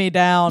 burn me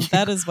down.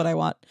 That is what I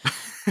want.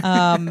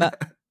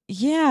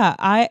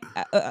 Yeah.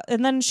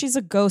 And then she's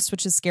a ghost,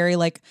 which is scary.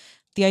 Like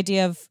the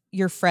idea of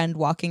your friend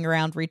walking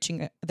around,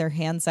 reaching their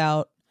hands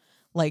out.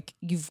 Like,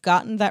 you've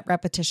gotten that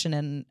repetition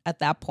in at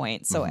that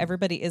point, so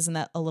everybody is in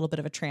that a little bit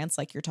of a trance,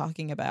 like you're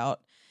talking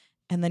about,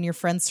 and then your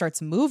friend starts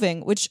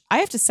moving, which I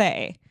have to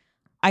say,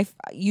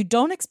 you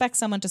don't expect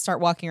someone to start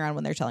walking around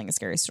when they're telling a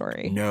scary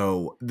story.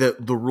 No, the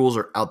rules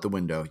are out the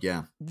window.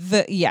 Yeah.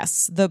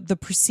 The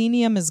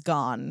proscenium is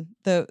gone.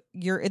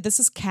 This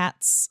is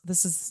cats.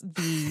 This is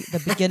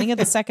the beginning of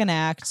the second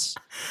act.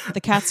 The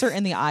cats are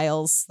in the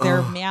aisles.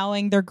 They're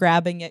meowing. They're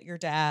grabbing at your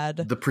dad.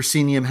 The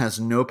proscenium has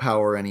no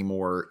power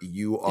anymore.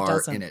 You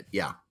are in it.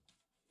 Yeah.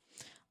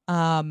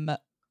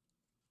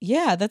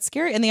 Yeah, that's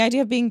scary. And the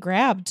idea of being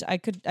grabbed, I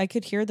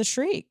could hear the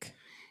shriek.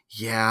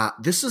 Yeah,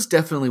 this is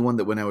definitely one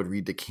that when I would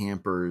read to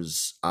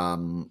campers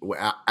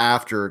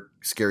after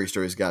Scary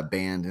Stories got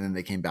banned and then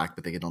they came back,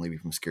 but they could only be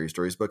from Scary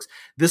Stories books.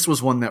 This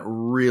was one that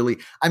really,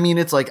 I mean,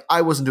 it's like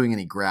I wasn't doing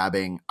any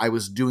grabbing. I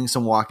was doing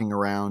some walking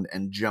around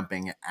and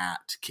jumping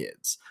at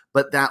kids.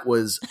 But that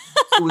was,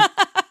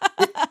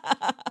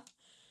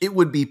 it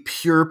would be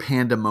pure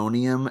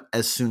pandemonium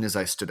as soon as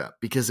I stood up,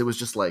 because it was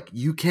just like,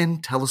 you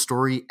can tell a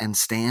story and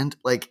stand.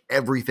 Like,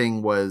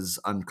 everything was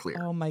unclear.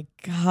 Oh my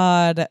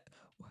God.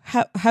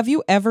 Have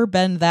you ever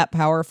been that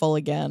powerful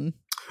again?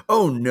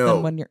 Oh no!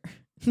 When you're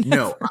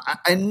no,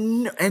 I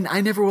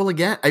never will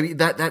again. I mean,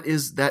 that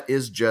is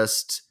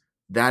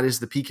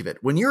the peak of it.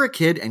 When you're a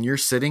kid and you're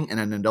sitting and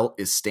an adult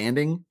is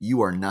standing,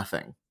 you are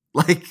nothing.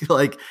 Like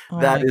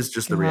that is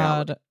just the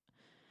reality.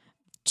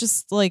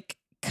 Just like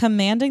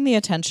commanding the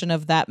attention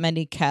of that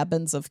many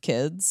cabins of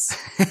kids.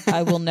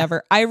 I will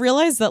never. I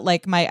realize that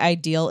like my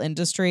ideal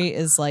industry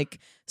is like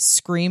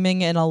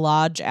screaming in a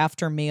lodge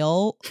after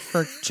meal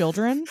for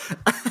children.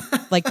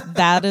 Like,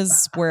 that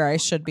is where I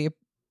should be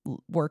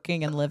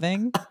working and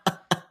living,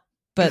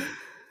 but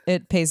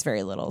it pays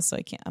very little, so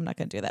I'm not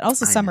going to do that.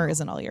 Also, summer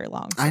isn't all year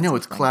long. So I know,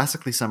 it's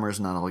classically summer is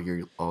not all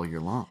year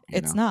long.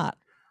 It's not.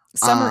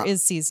 Summer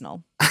is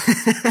seasonal.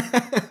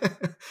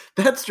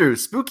 That's true.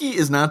 Spooky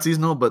is not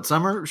seasonal, but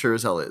summer sure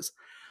as hell is.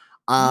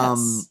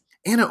 Yes.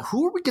 Anna,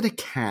 who are we going to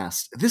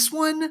cast?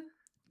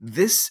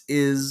 This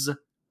is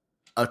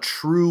a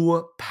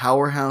true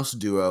powerhouse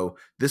duo.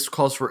 This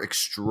calls for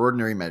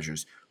extraordinary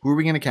measures. Who are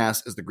we going to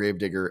cast as the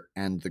Gravedigger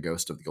and the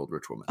ghost of the old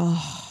rich woman?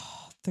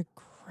 Oh, the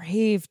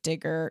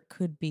Gravedigger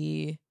could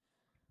be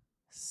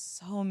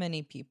so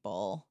many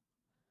people.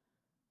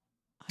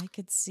 I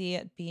could see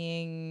it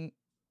being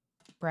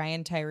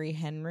Brian Tyree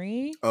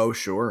Henry. Oh,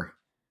 sure.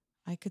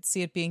 I could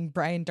see it being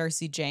Brian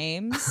Darcy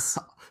James.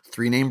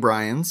 3 named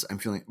Brians. I'm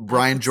feeling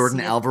Brian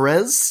Jordan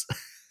Alvarez.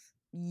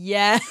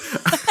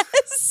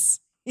 Yes.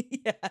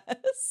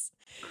 Yes.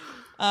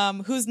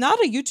 who's not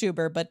a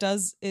YouTuber but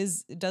does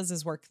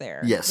his work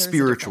there. Yes, There's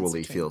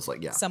spiritually feels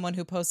like someone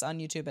who posts on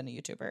YouTube and a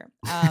YouTuber.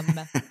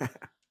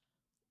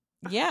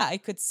 Yeah, I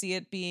could see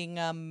it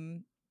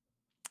being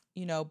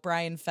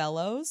Brian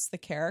Fellows, the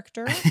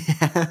character.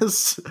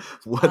 Yes.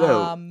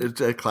 What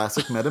it's a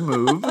classic meta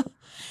move.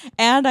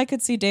 And I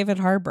could see David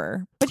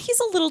Harbour, but he's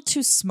a little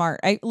too smart.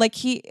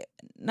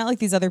 Not like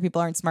these other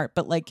people aren't smart,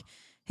 but like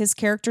his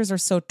characters are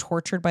so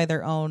tortured by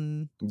their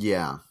own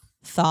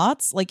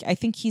thoughts. Like I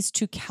think he's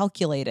too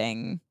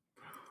calculating.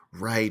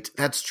 Right.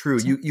 That's true.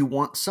 You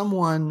want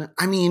someone,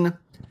 I mean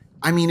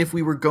if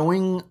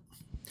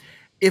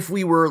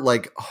we were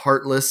like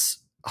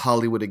heartless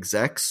Hollywood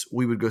execs,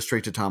 we would go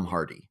straight to Tom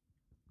Hardy,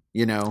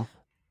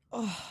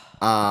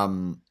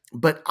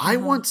 but I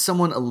want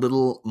someone a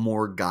little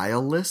more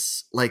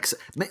guileless, like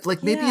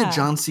maybe a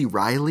John C.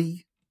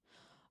 Reilly.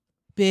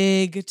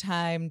 Big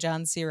time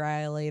John C.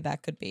 Reilly.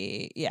 That could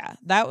be,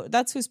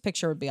 that's whose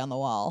picture would be on the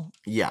wall.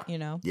 Yeah.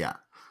 Yeah.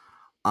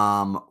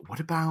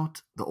 What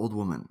about the old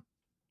woman?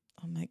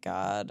 Oh my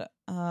God.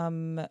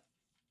 I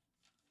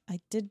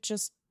did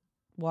just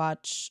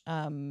watch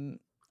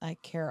I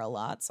Care a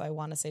Lot, so I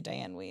want to say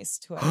Diane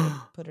Wiest, who I would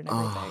put in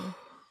everything.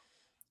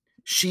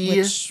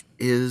 She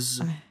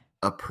is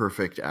a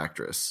perfect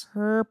actress.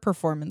 Her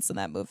performance in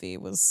that movie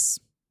was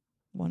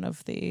one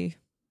of the,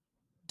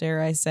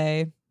 dare I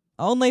say,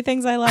 only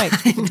things I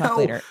liked. We can talk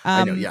later.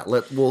 I know. Yeah,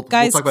 we'll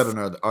talk about it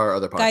on our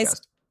other podcast.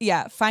 Guys,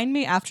 yeah, find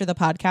me after the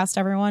podcast,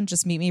 everyone.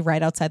 Just meet me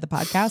right outside the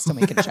podcast and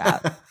we can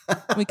chat.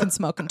 We can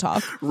smoke and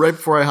talk. Right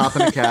before I hop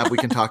in a cab, we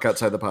can talk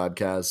outside the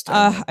podcast.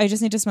 I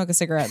just need to smoke a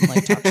cigarette and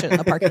like talk shit in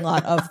the parking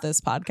lot of this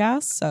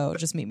podcast. So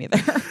just meet me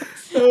there.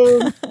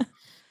 It's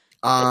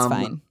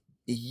fine.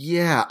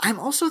 Yeah. I'm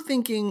also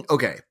thinking,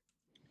 okay,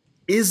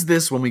 is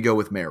this when we go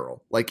with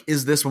Meryl? Like,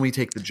 is this when we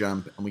take the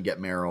jump and we get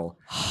Meryl?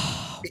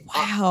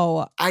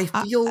 Wow. I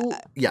feel,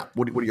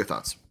 What are your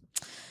thoughts?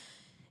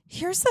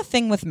 Here's the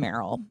thing with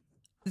Meryl.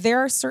 There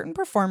are certain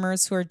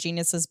performers who are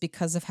geniuses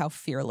because of how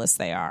fearless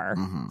they are.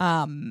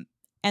 Mm-hmm.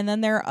 And then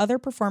there are other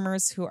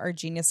performers who are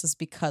geniuses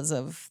because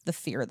of the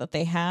fear that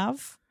they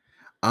have.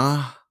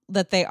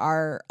 That they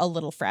are a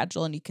little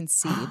fragile, and you can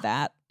see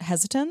that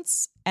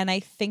hesitance. And I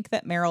think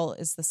that Meryl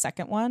is the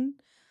second one.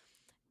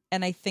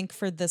 And I think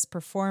for this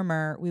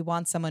performer, we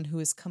want someone who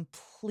is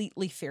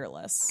completely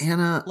fearless.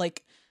 Anna,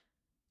 like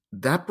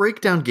that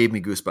breakdown gave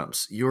me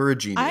goosebumps. You're a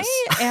genius.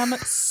 I am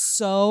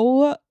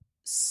so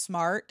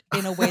smart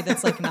in a way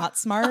that's like not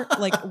smart,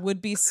 like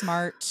would be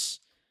smart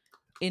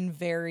in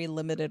very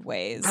limited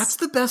ways. That's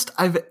the best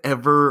I've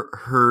ever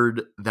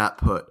heard that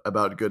put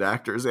about good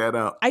actors,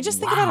 Anna. I just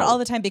think about it all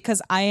the time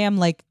because I am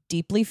like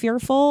deeply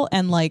fearful,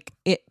 and like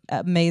it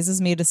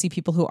amazes me to see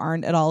people who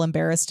aren't at all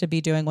embarrassed to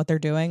be doing what they're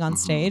doing on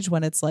stage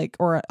when it's like,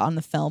 or on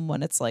the film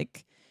when it's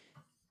like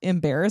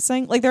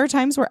embarrassing. Like there are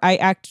times where I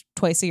act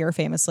twice a year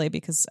famously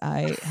because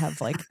I have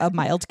like a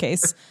mild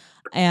case,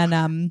 and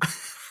I'm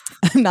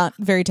not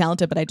very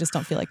talented, but I just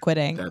don't feel like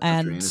quitting.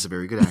 And is a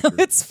very good actor.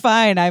 It's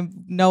fine.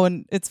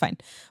 It's fine.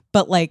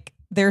 But like,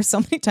 there are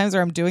so many times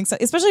where I'm doing so,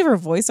 especially for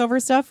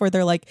voiceover stuff, where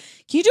they're like,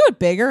 "Can you do it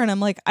bigger?" And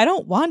I'm like, "I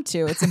don't want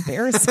to. It's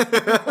embarrassing."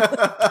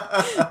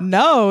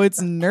 No,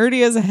 it's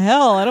nerdy as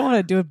hell. I don't want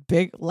to do it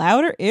big,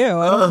 louder. Ew,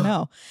 I don't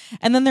know.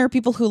 And then there are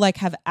people who like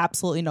have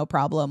absolutely no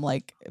problem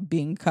like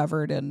being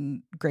covered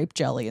in grape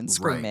jelly and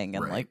screaming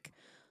and like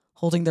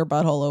holding their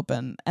butthole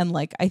open. And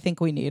like, I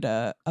think we need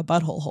a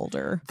butthole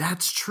holder.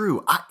 That's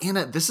true.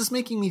 Anna, this is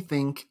making me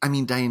think,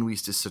 Diane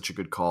Wiest is such a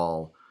good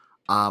call.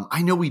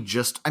 I know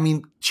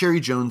Cherry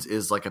Jones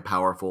is like a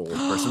powerful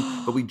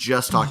person, but we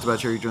just talked about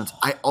Cherry Jones.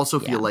 I also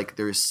feel like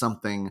there is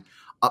something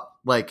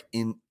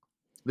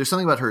there's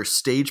something about her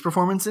stage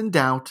performance in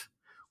Doubt,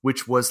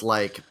 which was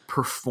like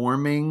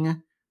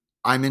performing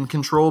I'm in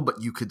control,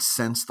 but you could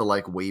sense the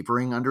like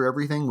wavering under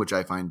everything, which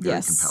I find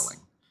very compelling.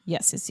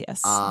 Yes.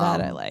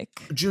 That I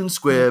like. June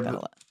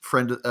Squibb,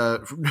 friend,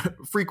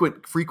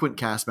 frequent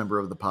cast member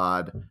of the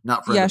pod,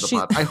 not friend of the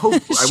pod. I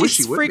wish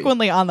she would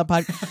frequently be on the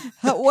pod.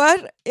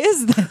 What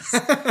is this?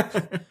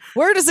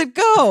 Where does it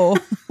go?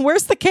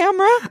 Where's the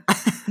camera?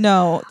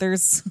 No,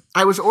 there's.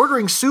 I was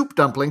ordering soup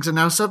dumplings, and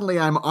now suddenly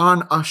I'm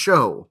on a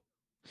show.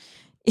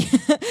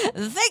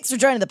 Thanks for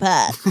joining the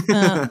pod.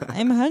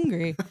 I'm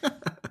hungry.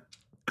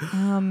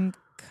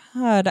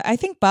 God, I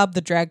think Bob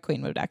the Drag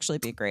Queen would actually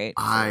be great.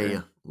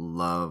 I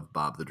love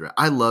Bob the Drag.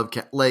 I love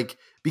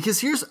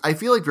because I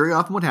feel like very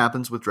often what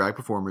happens with drag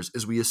performers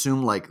is we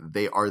assume like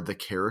they are the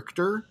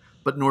character,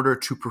 but in order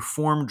to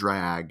perform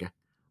drag,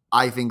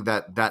 I think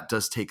that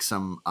does take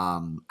some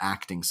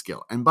acting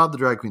skill. And Bob the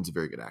Drag Queen's a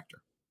very good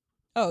actor.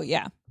 Oh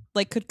yeah,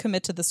 like could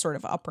commit to this sort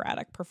of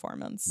operatic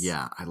performance.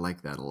 Yeah, I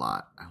like that a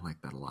lot.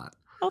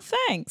 Oh,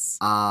 thanks.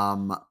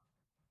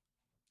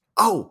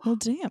 Oh, well,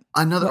 damn.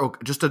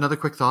 Just another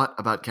quick thought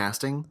about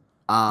casting.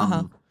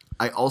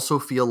 I also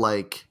feel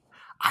like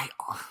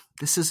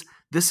this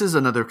is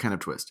another kind of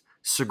twist.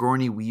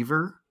 Sigourney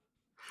Weaver.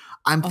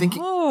 I'm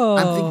thinking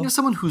of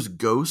someone whose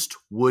ghost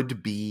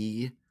would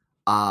be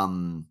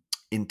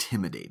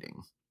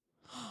intimidating.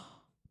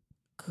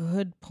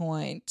 Good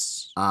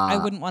point. I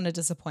wouldn't want to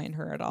disappoint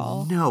her at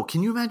all. No.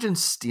 Can you imagine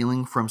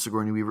stealing from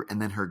Sigourney Weaver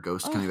and then her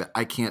ghost coming back?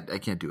 I can't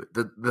do it.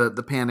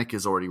 The panic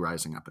is already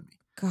rising up in me.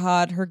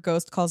 God, her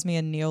ghost calls me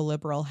a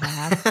neoliberal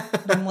hack.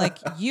 I'm like,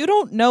 you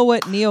don't know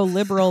what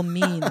neoliberal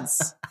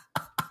means.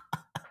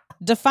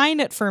 Define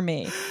it for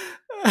me.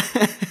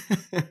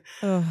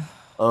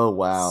 Oh,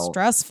 wow.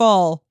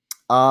 Stressful.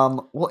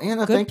 Well,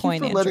 Anna, thank you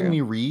for letting Andrew.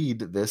 me read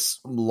this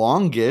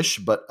longish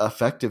but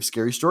effective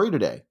scary story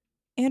today.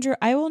 Andrew,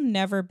 I will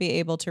never be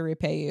able to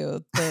repay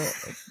you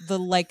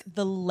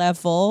the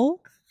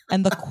level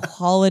and the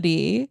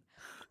quality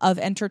of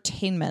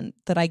entertainment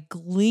that I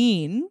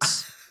gleaned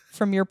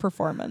from your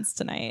performance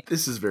tonight.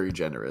 This is very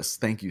generous.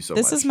 Thank you so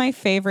much. This is my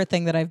favorite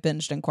thing that I've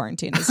binged in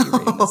quarantine is you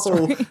reading the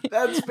story.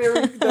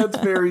 That's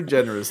very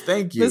generous.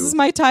 Thank you. This is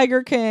my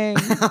Tiger King.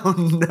 Oh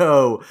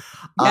no.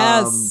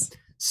 Yes.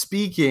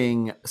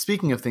 Speaking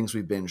of things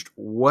we binged,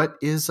 what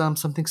is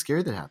something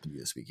scary that happened to you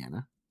this week,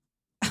 Anna?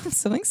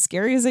 Something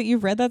scary is that you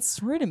read that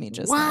story to me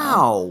just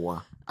now.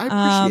 Wow. I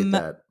appreciate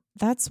that.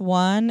 That's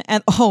one.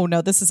 And oh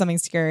no, this is something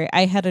scary.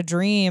 I had a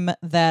dream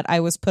that I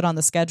was put on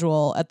the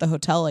schedule at the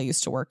hotel I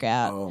used to work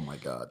at. Oh my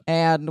God.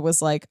 And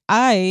was like,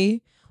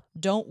 I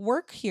don't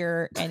work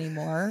here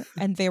anymore.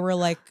 And they were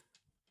like,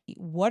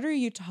 what are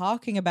you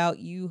talking about?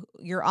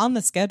 You're on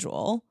the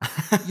schedule.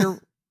 You're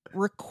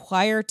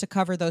required to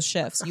cover those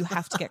shifts. You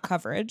have to get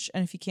coverage.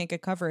 And if you can't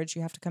get coverage,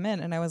 you have to come in.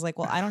 And I was like,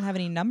 well, I don't have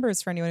any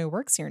numbers for anyone who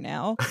works here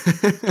now.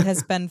 It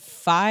has been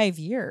 5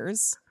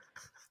 years.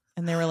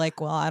 And they were like,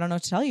 well, I don't know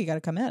what to tell you. You got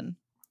to come in.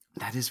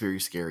 That is very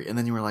scary. And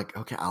then you were like,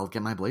 okay, I'll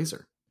get my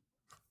blazer.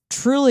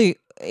 Truly,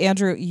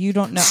 Andrew, you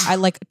don't know. I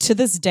like to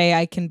this day,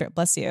 I can,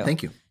 bless you.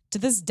 Thank you. To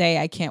this day,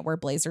 I can't wear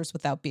blazers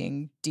without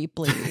being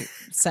deeply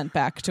sent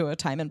back to a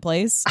time and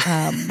place.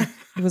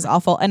 It was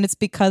awful. And it's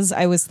because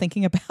I was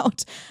thinking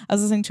about, I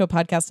was listening to a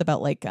podcast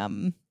about like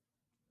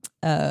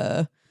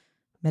Medicare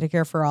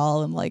for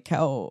all and like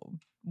how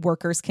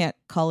workers can't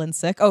call in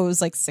sick. Oh, it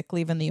was like sick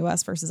leave in the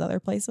US versus other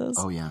places.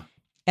 Oh, yeah.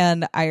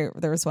 And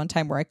there was one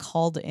time where I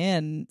called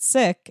in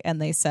sick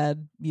and they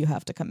said, you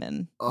have to come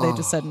in. Oh. They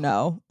just said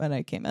no. And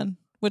I came in,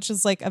 which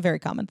is like a very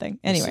common thing.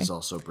 Anyway. This is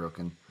also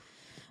broken.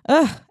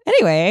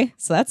 Anyway,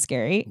 so that's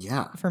scary.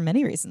 Yeah. For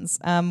many reasons.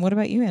 What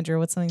about you, Andrew?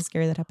 What's something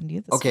scary that happened to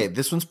you this week?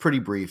 This one's pretty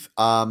brief.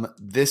 So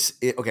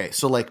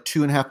like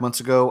 2.5 months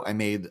ago, I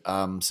made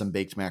some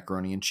baked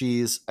macaroni and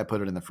cheese. I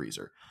put it in the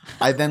freezer.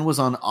 I then was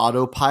on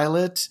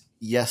autopilot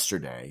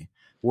yesterday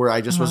where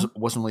I just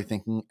wasn't really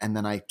thinking. And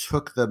then I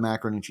took the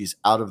macaroni and cheese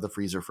out of the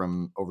freezer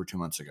from over 2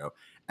 months ago.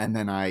 And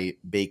then I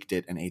baked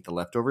it and ate the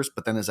leftovers.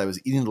 But then as I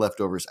was eating the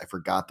leftovers, I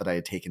forgot that I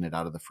had taken it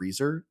out of the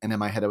freezer. And in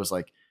my head, I was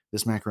like,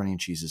 this macaroni and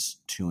cheese is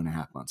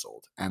 2.5 months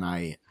old. And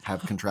I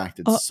have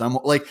contracted I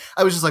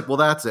was just like, well,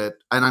 that's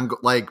it. And I'm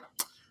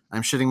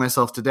shitting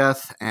myself to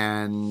death.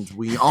 And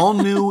we all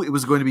knew it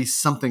was going to be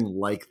something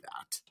like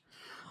that.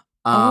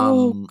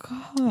 Oh,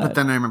 God. But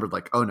then I remembered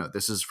like, oh no,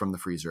 this is from the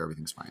freezer.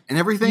 Everything's fine. And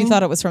everything. You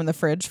thought it was from the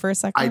fridge for a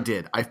second? I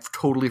did. I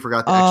totally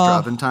forgot the extra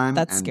oven time.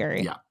 That's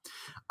scary. Yeah.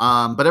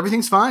 But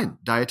everything's fine.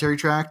 Dietary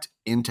tract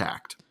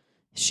intact.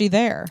 She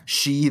there.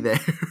 She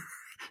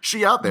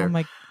out there.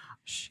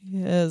 She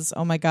is.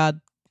 Oh my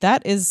God.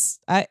 That is,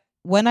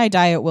 when I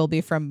die, it will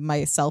be from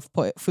myself,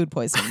 food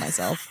poisoning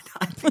myself.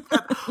 I think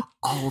that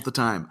all the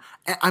time.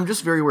 I'm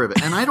just very aware of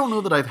it. And I don't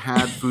know that I've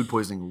had food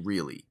poisoning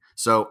really.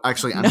 So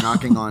actually I'm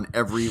knocking on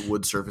every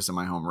wood surface in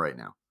my home right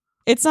now.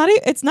 It's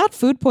not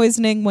food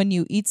poisoning when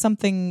you eat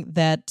something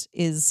that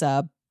is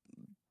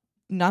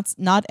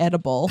not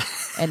edible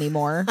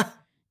anymore.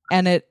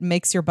 And it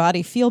makes your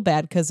body feel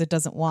bad because it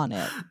doesn't want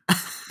it.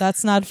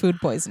 That's not food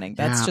poisoning.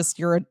 That's just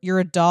you're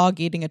a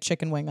dog eating a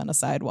chicken wing on a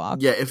sidewalk.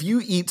 Yeah, if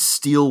you eat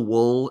steel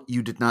wool,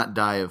 you did not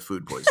die of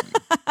food poisoning.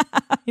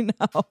 I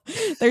know.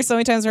 There's so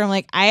many times where I'm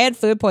like, I had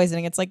food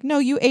poisoning. It's like, no,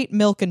 you ate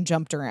milk and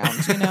jumped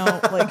around, you know?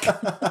 Like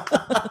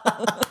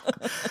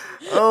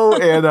Oh,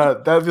 and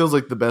that feels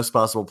like the best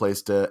possible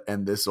place to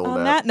end this old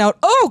On that note,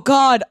 oh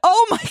God.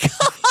 Oh my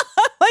God.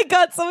 My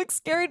God, something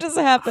scary just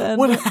happened.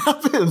 What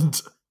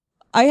happened?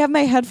 I have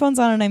my headphones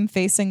on and I'm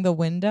facing the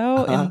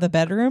window in the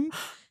bedroom.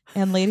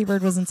 And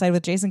Ladybird was inside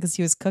with Jason because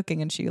he was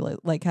cooking and she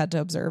like had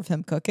to observe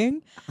him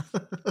cooking.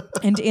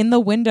 And in the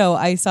window,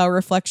 I saw a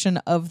reflection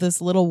of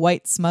this little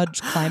white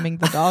smudge climbing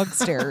the dog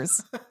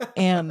stairs.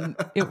 And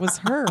it was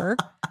her.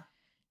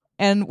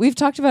 And we've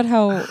talked about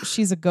how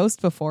she's a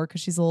ghost before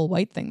because she's a little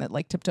white thing that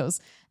like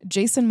tiptoes.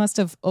 Jason must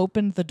have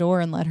opened the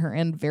door and let her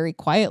in very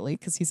quietly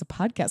because he's a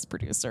podcast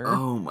producer.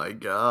 Oh my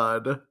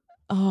God.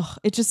 Oh,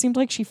 it just seemed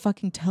like she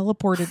fucking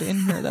teleported in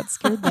here. That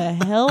scared the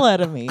hell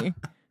out of me.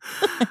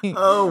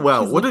 Oh,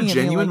 wow. What a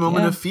genuine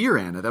moment of fear,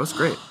 Anna. That was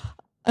great.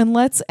 And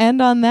let's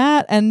end on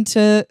that. And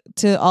to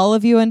all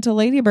of you and to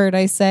Ladybird,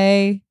 I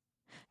say,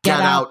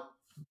 get out.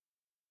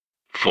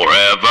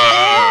 Forever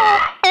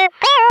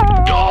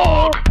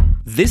Dog.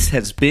 This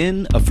has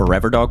been a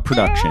Forever Dog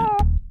production.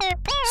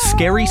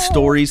 Scary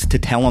Stories to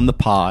Tell on the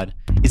Pod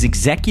is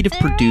executive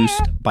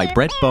produced by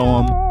Brett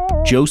Boehm,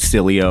 Joe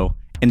Cilio,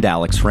 and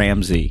Alex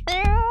Ramsey.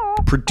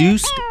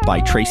 Produced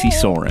by Tracy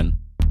Soren.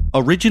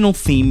 Original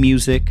theme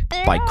music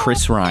by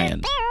Chris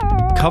Ryan.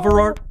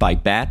 Cover art by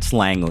Bats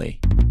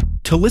Langley.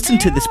 To listen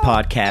to this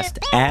podcast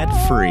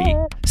ad-free,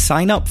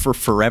 sign up for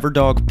Forever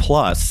Dog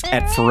Plus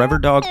at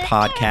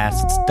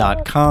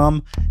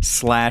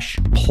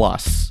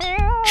foreverdogpodcasts.com/plus.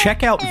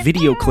 Check out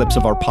video clips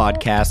of our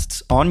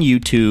podcasts on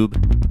YouTube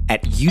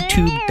at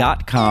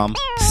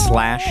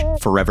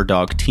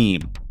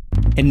youtube.com/foreverdogteam.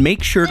 And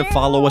make sure to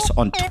follow us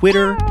on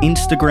Twitter,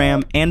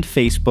 Instagram, and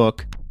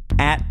Facebook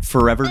at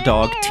Forever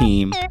Dog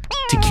Team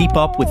to keep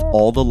up with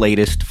all the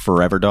latest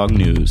Forever Dog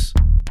news.